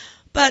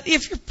 But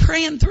if you're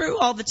praying through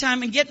all the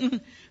time and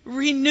getting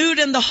renewed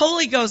in the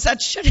Holy Ghost,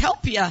 that should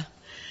help you.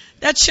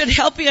 That should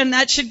help you, and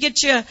that should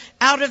get you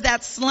out of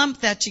that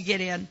slump that you get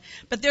in.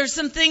 But there's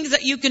some things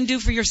that you can do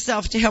for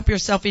yourself to help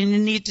yourself, and you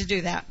need to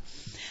do that.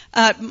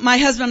 My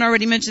husband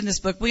already mentioned this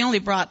book. We only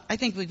brought, I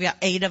think we've got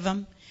 8 of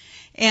them.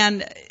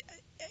 And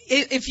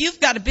if you've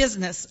got a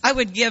business, I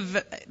would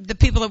give the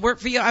people that work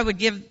for you, I would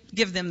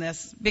give them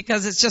this,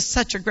 because it's just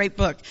such a great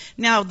book.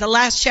 Now, the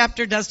last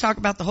chapter does talk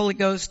about the Holy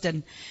Ghost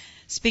and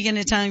speaking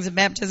in tongues and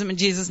baptism in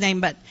Jesus'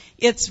 name, but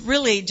it's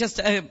really just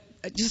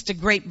a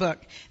great book.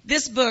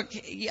 This book,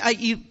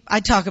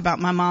 I talk about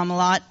my mom a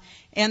lot,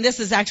 and this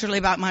is actually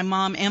about my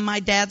mom and my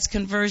dad's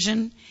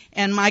conversion,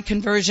 and my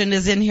conversion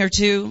is in here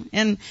too,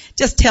 and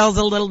just tells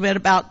a little bit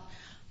about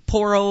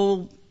poor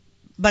old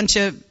bunch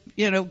of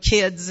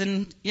kids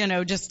and,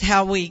 just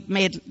how we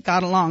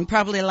got along.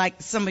 Probably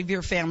like some of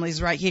your families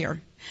right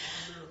here.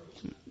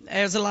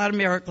 There's a lot of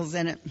miracles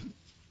in it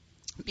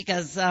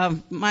because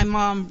my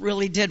mom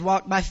really did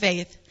walk by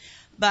faith.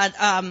 But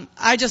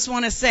I just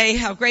want to say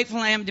how grateful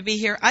I am to be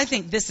here. I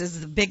think this is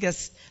the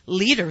biggest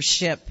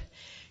leadership,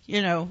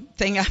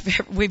 thing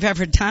we've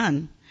ever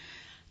done.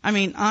 I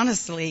mean,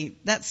 honestly,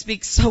 that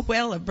speaks so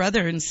well of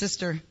Brother and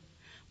Sister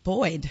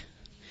Boyd.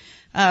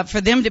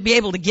 For them to be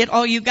able to get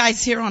all you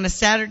guys here on a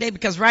Saturday,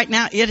 because right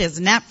now it is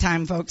nap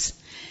time, folks.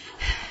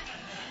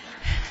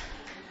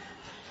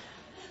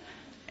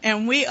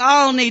 And we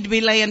all need to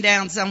be laying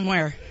down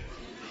somewhere.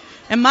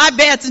 And my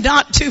bed's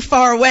not too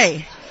far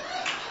away.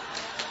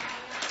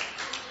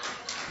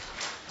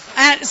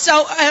 And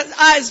so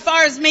as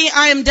far as me,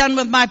 I am done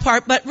with my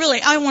part. But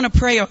really, I want to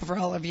pray over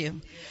all of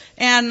you.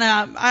 And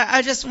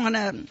I just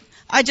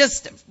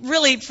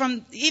really,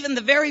 from even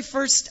the very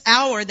first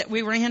hour that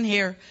we were in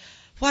here,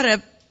 what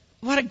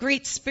a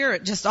great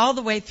spirit just all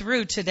the way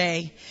through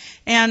today.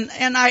 And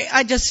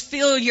I just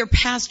feel your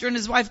pastor and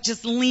his wife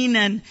just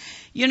leaning.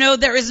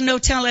 There is no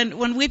telling.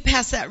 When we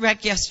passed that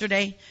wreck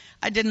yesterday,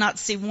 I did not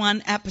see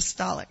one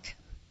apostolic.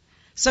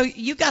 So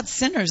you got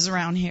sinners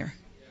around here.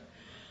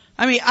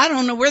 I mean, I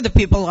don't know where the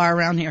people are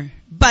around here,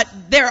 but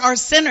there are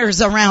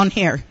sinners around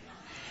here.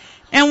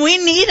 And we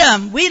need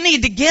them. We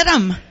need to get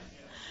them.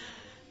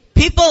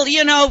 People,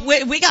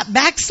 we got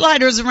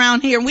backsliders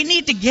around here. We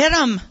need to get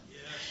them.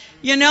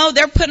 You know,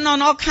 they're putting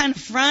on all kind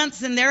of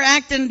fronts and they're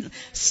acting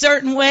a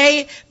certain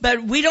way,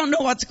 but we don't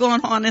know what's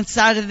going on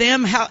inside of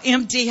them, how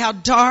empty, how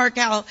dark,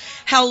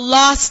 how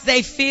lost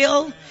they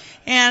feel.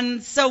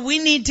 And so we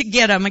need to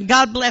get them. And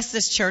God bless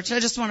this church. I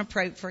just want to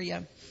pray for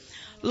you.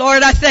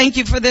 Lord, I thank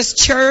you for this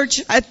church.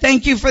 I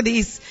thank you for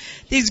these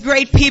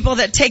great people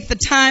that take the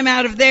time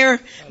out of their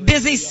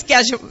busy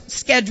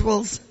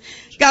schedules.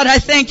 God, I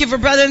thank you for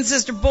Brother and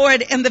Sister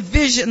Boyd and the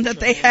vision that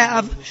they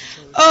have.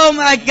 Oh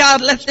my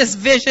God, let this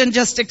vision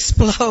just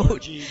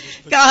explode.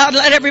 God,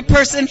 let every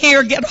person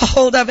here get a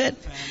hold of it.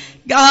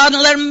 God,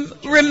 let them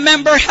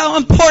remember how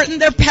important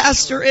their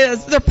pastor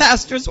is, their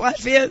pastor's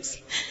wife is.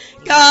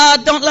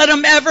 God, don't let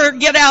them ever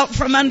get out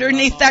from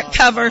underneath that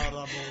cover.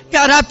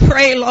 God, I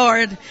pray,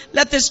 Lord,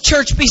 let this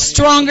church be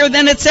stronger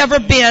than it's ever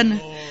been.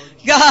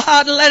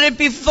 God, let it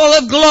be full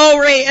of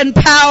glory and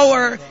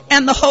power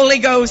and the Holy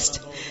Ghost.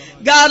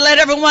 God, let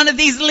every one of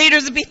these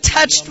leaders be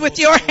touched with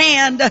your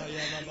hand.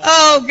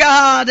 Oh,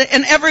 God,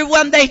 and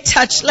everyone they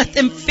touch, let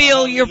them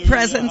feel your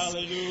presence.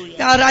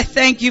 God, I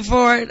thank you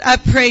for it. I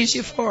praise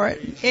you for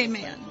it.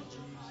 Amen.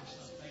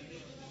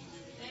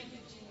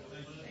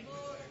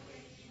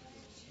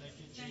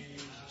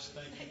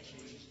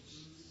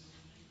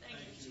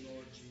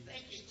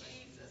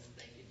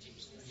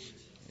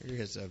 There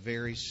is a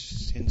very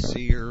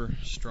sincere,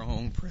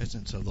 strong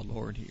presence of the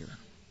Lord here.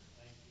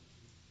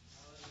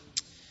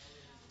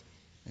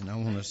 And I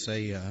want to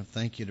say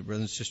thank you to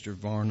Brother and Sister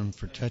Varnum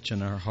for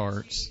touching our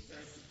hearts.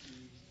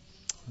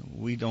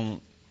 We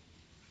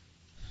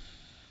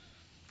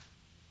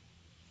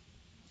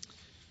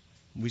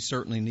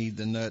certainly need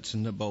the nuts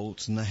and the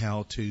bolts and the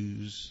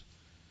how-tos,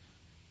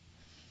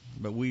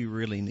 but we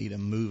really need a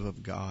move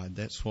of God.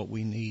 That's what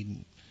we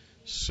need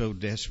so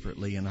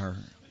desperately on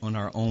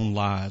our own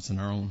lives and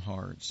our own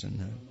hearts.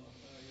 And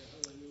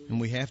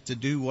we have to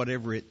do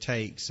whatever it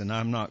takes. And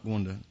I'm not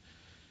going to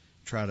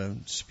try to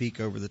speak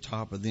over the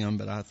top of them,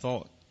 but I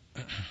thought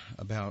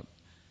about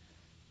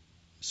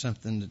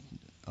something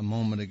a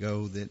moment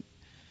ago that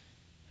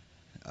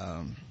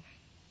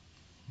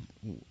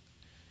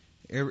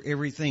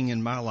everything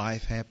in my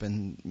life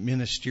happened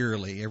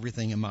ministerially.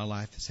 Everything in my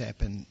life has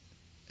happened,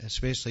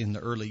 especially in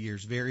the early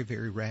years, very,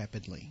 very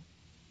rapidly.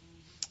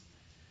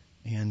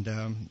 And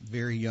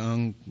very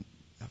young,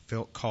 I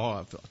felt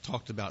called. I've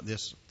talked about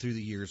this through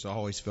the years. I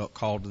always felt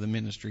called to the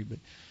ministry, but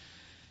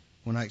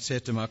when I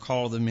accepted my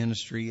call to the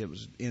ministry, it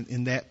was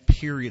in that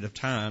period of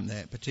time,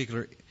 that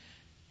particular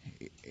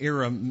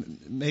era,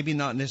 maybe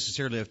not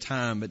necessarily of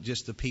time, but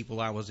just the people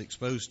I was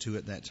exposed to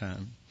at that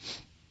time.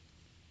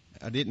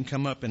 I didn't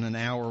come up in an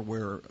hour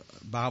where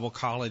Bible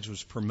college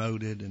was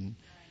promoted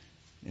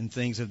and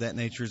things of that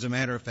nature. As a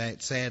matter of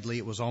fact, sadly,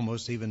 it was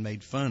almost even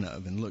made fun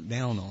of and looked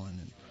down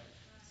on.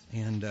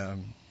 And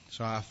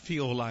so I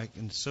feel like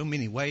in so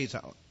many ways,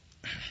 I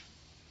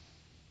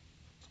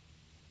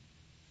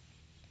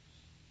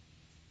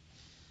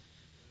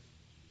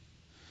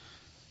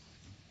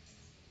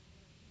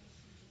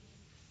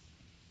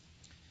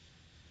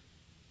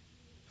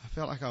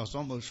felt like I was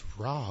almost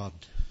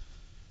robbed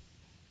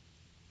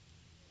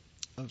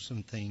of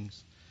some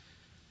things.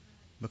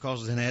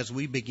 Because then as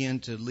we begin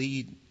to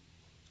lead,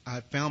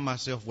 I found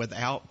myself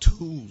without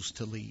tools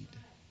to lead.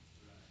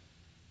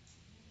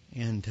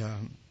 And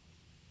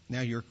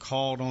now you're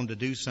called on to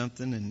do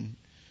something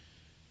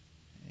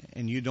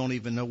and you don't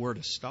even know where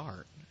to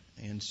start.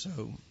 And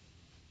so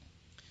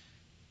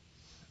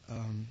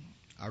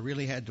I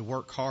really had to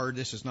work hard.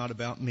 This is not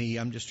about me.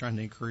 I'm just trying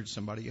to encourage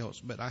somebody else.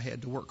 But I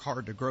had to work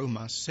hard to grow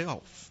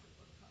myself.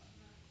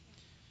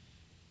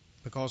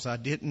 Because I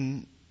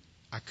couldn't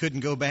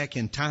go back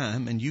in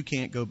time, and you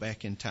can't go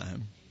back in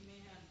time.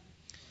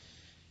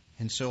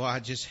 And so I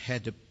just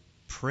had to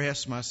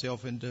press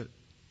myself into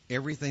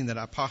everything that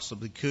I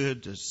possibly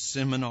could, to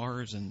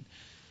seminars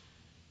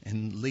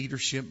and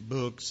leadership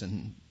books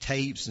and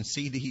tapes and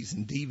CDs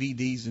and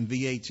DVDs and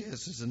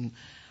VHSs and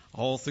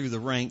all through the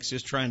ranks,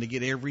 just trying to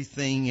get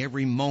everything,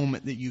 every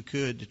moment that you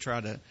could to try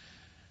to,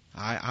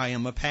 I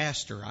am a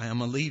pastor, I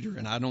am a leader,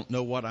 and I don't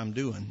know what I'm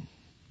doing.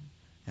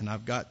 And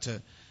I've got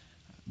to,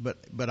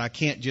 but I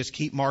can't just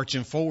keep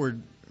marching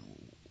forward,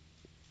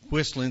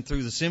 whistling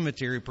through the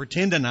cemetery,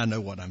 pretending I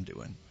know what I'm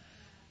doing.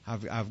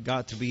 I've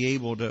got to be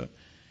able to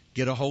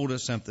get a hold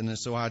of something. And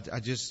so I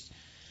just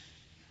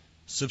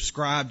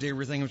subscribe to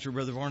everything. I'm sure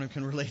Brother Varnum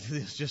can relate to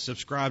this. Just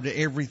subscribe to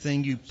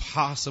everything you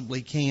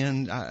possibly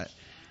can.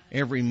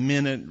 Every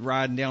minute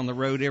riding down the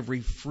road, every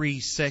free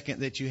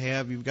second that you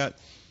have, you've got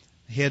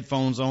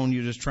headphones on.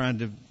 You're just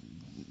trying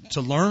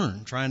to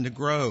learn, trying to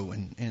grow.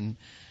 And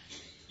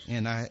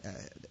I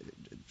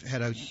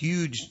had a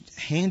huge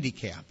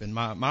handicap. And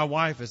my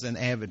wife is an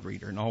avid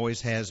reader and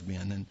always has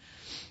been.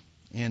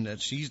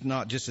 And she's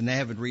not just an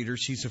avid reader;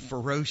 she's a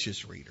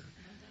ferocious reader.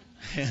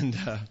 And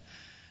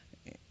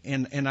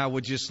I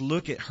would just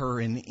look at her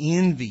and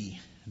envy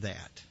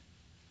that.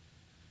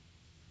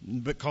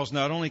 Because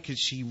not only could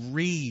she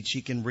read,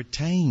 she can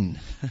retain.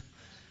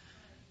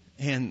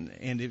 And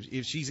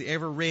if she's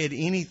ever read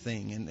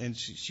anything, and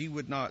she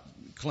would not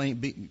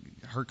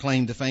her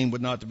claim to fame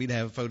would not to be to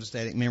have a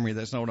photostatic memory.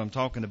 That's not what I'm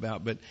talking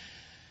about. But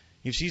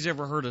if she's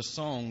ever heard a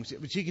song,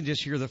 but she can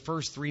just hear the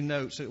first 3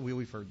 notes.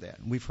 We've heard that.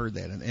 We've heard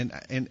that.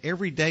 And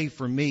every day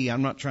for me,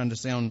 I'm not trying to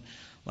sound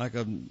like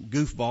a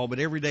goofball, but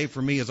every day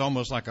for me is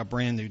almost like a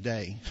brand new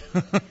day.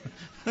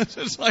 It's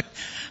just like,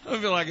 I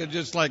feel like it's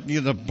just like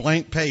a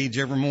blank page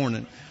every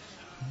morning.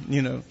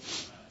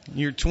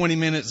 You're 20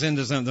 minutes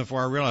into something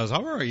before I realize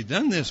I've already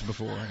done this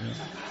before.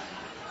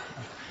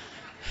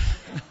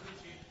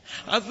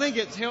 I think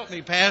it's helped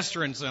me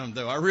pastoring some,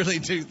 though. I really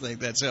do think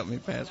that's helped me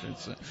pastoring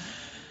some.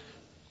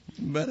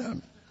 But,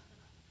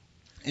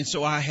 and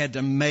so I had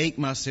to make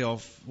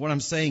myself, what I'm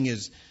saying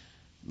is,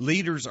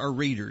 leaders are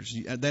readers.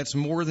 That's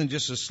more than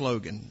just a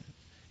slogan.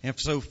 And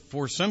so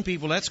for some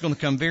people, that's going to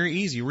come very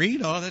easy.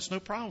 Read, that's no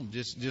problem.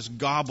 Just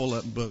gobble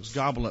up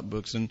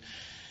books.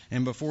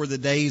 And before the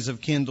days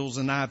of Kindles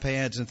and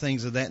iPads and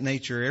things of that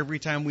nature, every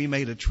time we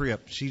made a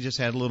trip, she just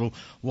had a little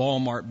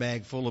Walmart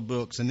bag full of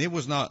books. And it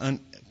was not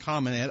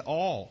uncommon at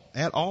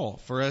all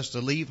for us to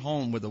leave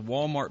home with a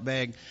Walmart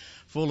bag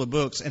full of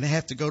books and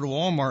have to go to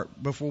Walmart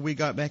before we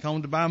got back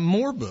home to buy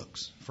more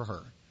books for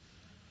her.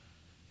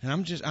 And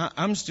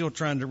I'm still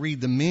trying to read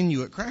the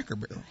menu at Cracker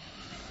Barrel.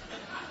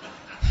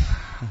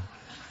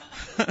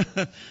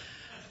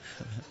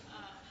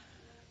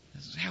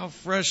 How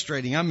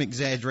frustrating. I'm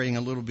exaggerating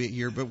a little bit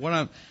here, but what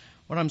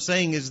I'm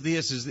saying is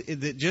this, is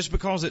that just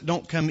because it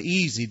don't come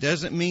easy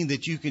doesn't mean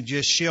that you can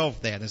just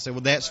shelf that and say,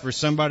 well, that's for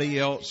somebody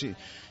else.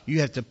 You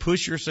have to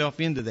push yourself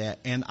into that,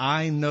 and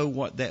I know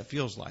what that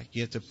feels like.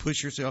 You have to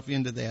push yourself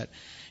into that,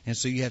 and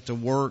so you have to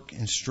work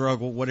and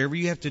struggle. Whatever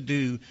you have to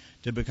do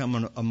to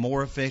become a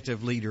more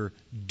effective leader,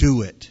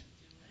 do it.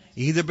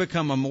 Either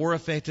become a more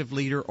effective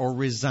leader or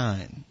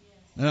resign.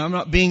 And I'm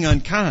not being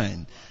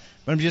unkind,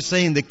 but I'm just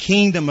saying the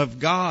kingdom of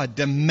God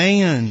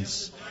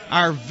demands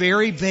our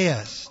very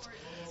best.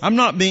 I'm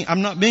not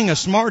being a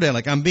smart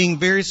aleck. I'm being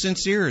very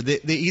sincere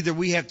that either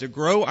we have to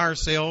grow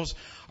ourselves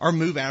or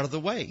move out of the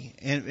way.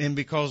 And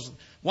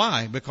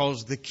why?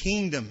 Because the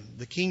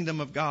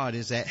kingdom of God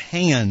is at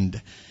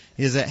hand.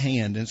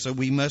 And so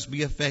we must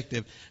be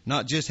effective,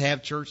 not just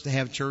have church to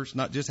have church,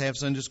 not just have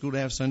Sunday school to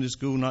have Sunday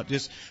school, not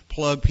just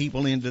plug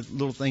people into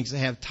little things that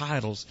have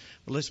titles,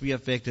 but let's be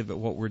effective at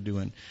what we're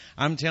doing.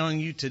 I'm telling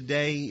you,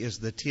 today is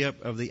the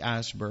tip of the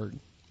iceberg.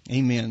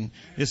 Amen.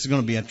 This is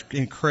going to be an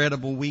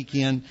incredible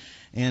weekend.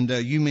 And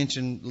you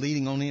mentioned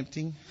Leading on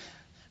Empty.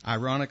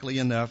 Ironically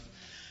enough,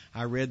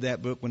 I read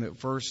that book when it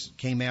first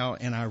came out,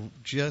 and I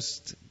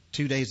just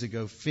 2 days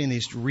ago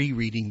finished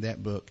rereading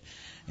that book.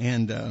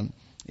 And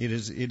it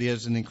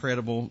is an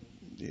incredible.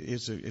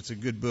 It's a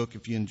good book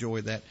if you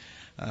enjoy that.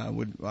 I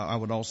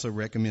would also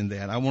recommend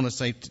that. I want to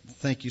say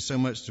thank you so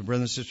much to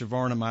Brother and Sister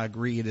Varnum. I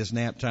agree, it is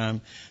nap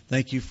time.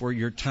 Thank you for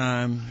your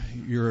time,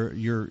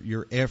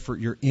 your effort,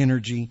 your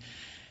energy,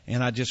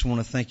 and I just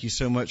want to thank you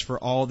so much for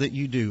all that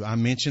you do. I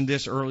mentioned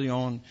this early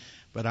on,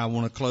 but I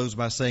want to close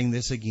by saying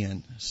this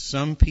again.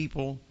 Some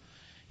people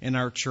in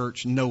our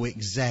church know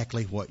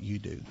exactly what you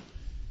do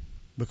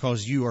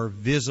because you are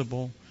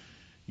visible.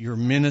 Your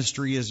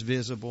ministry is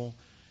visible.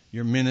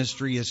 Your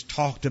ministry is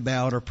talked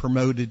about or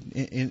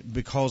promoted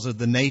because of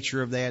the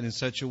nature of that in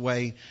such a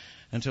way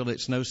until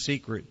it's no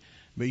secret.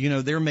 But,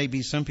 there may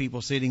be some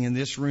people sitting in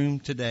this room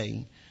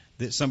today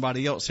that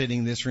somebody else sitting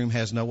in this room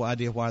has no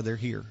idea why they're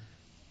here.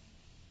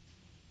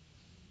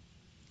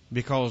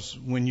 Because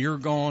when you're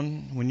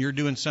gone, when you're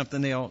doing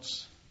something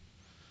else,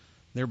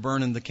 they're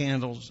burning the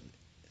candles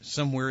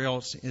somewhere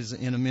else is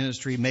in a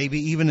ministry,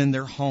 maybe even in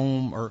their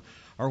home or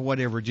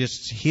whatever,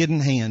 just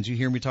hidden hands. You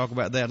hear me talk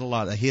about that a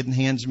lot, a hidden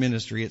hands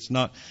ministry. It's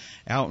not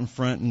out in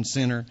front and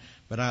center,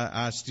 but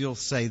I still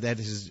say that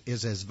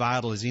is as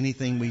vital as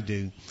anything we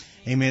do.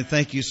 Amen.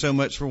 Thank you so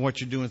much for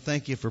what you're doing.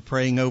 Thank you for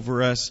praying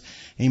over us.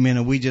 Amen.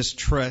 And we just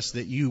trust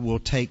that you will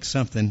take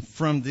something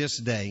from this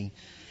day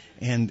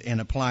and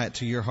apply it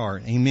to your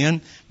heart.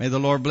 Amen. May the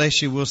Lord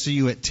bless you. We'll see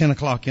you at 10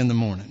 o'clock in the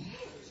morning.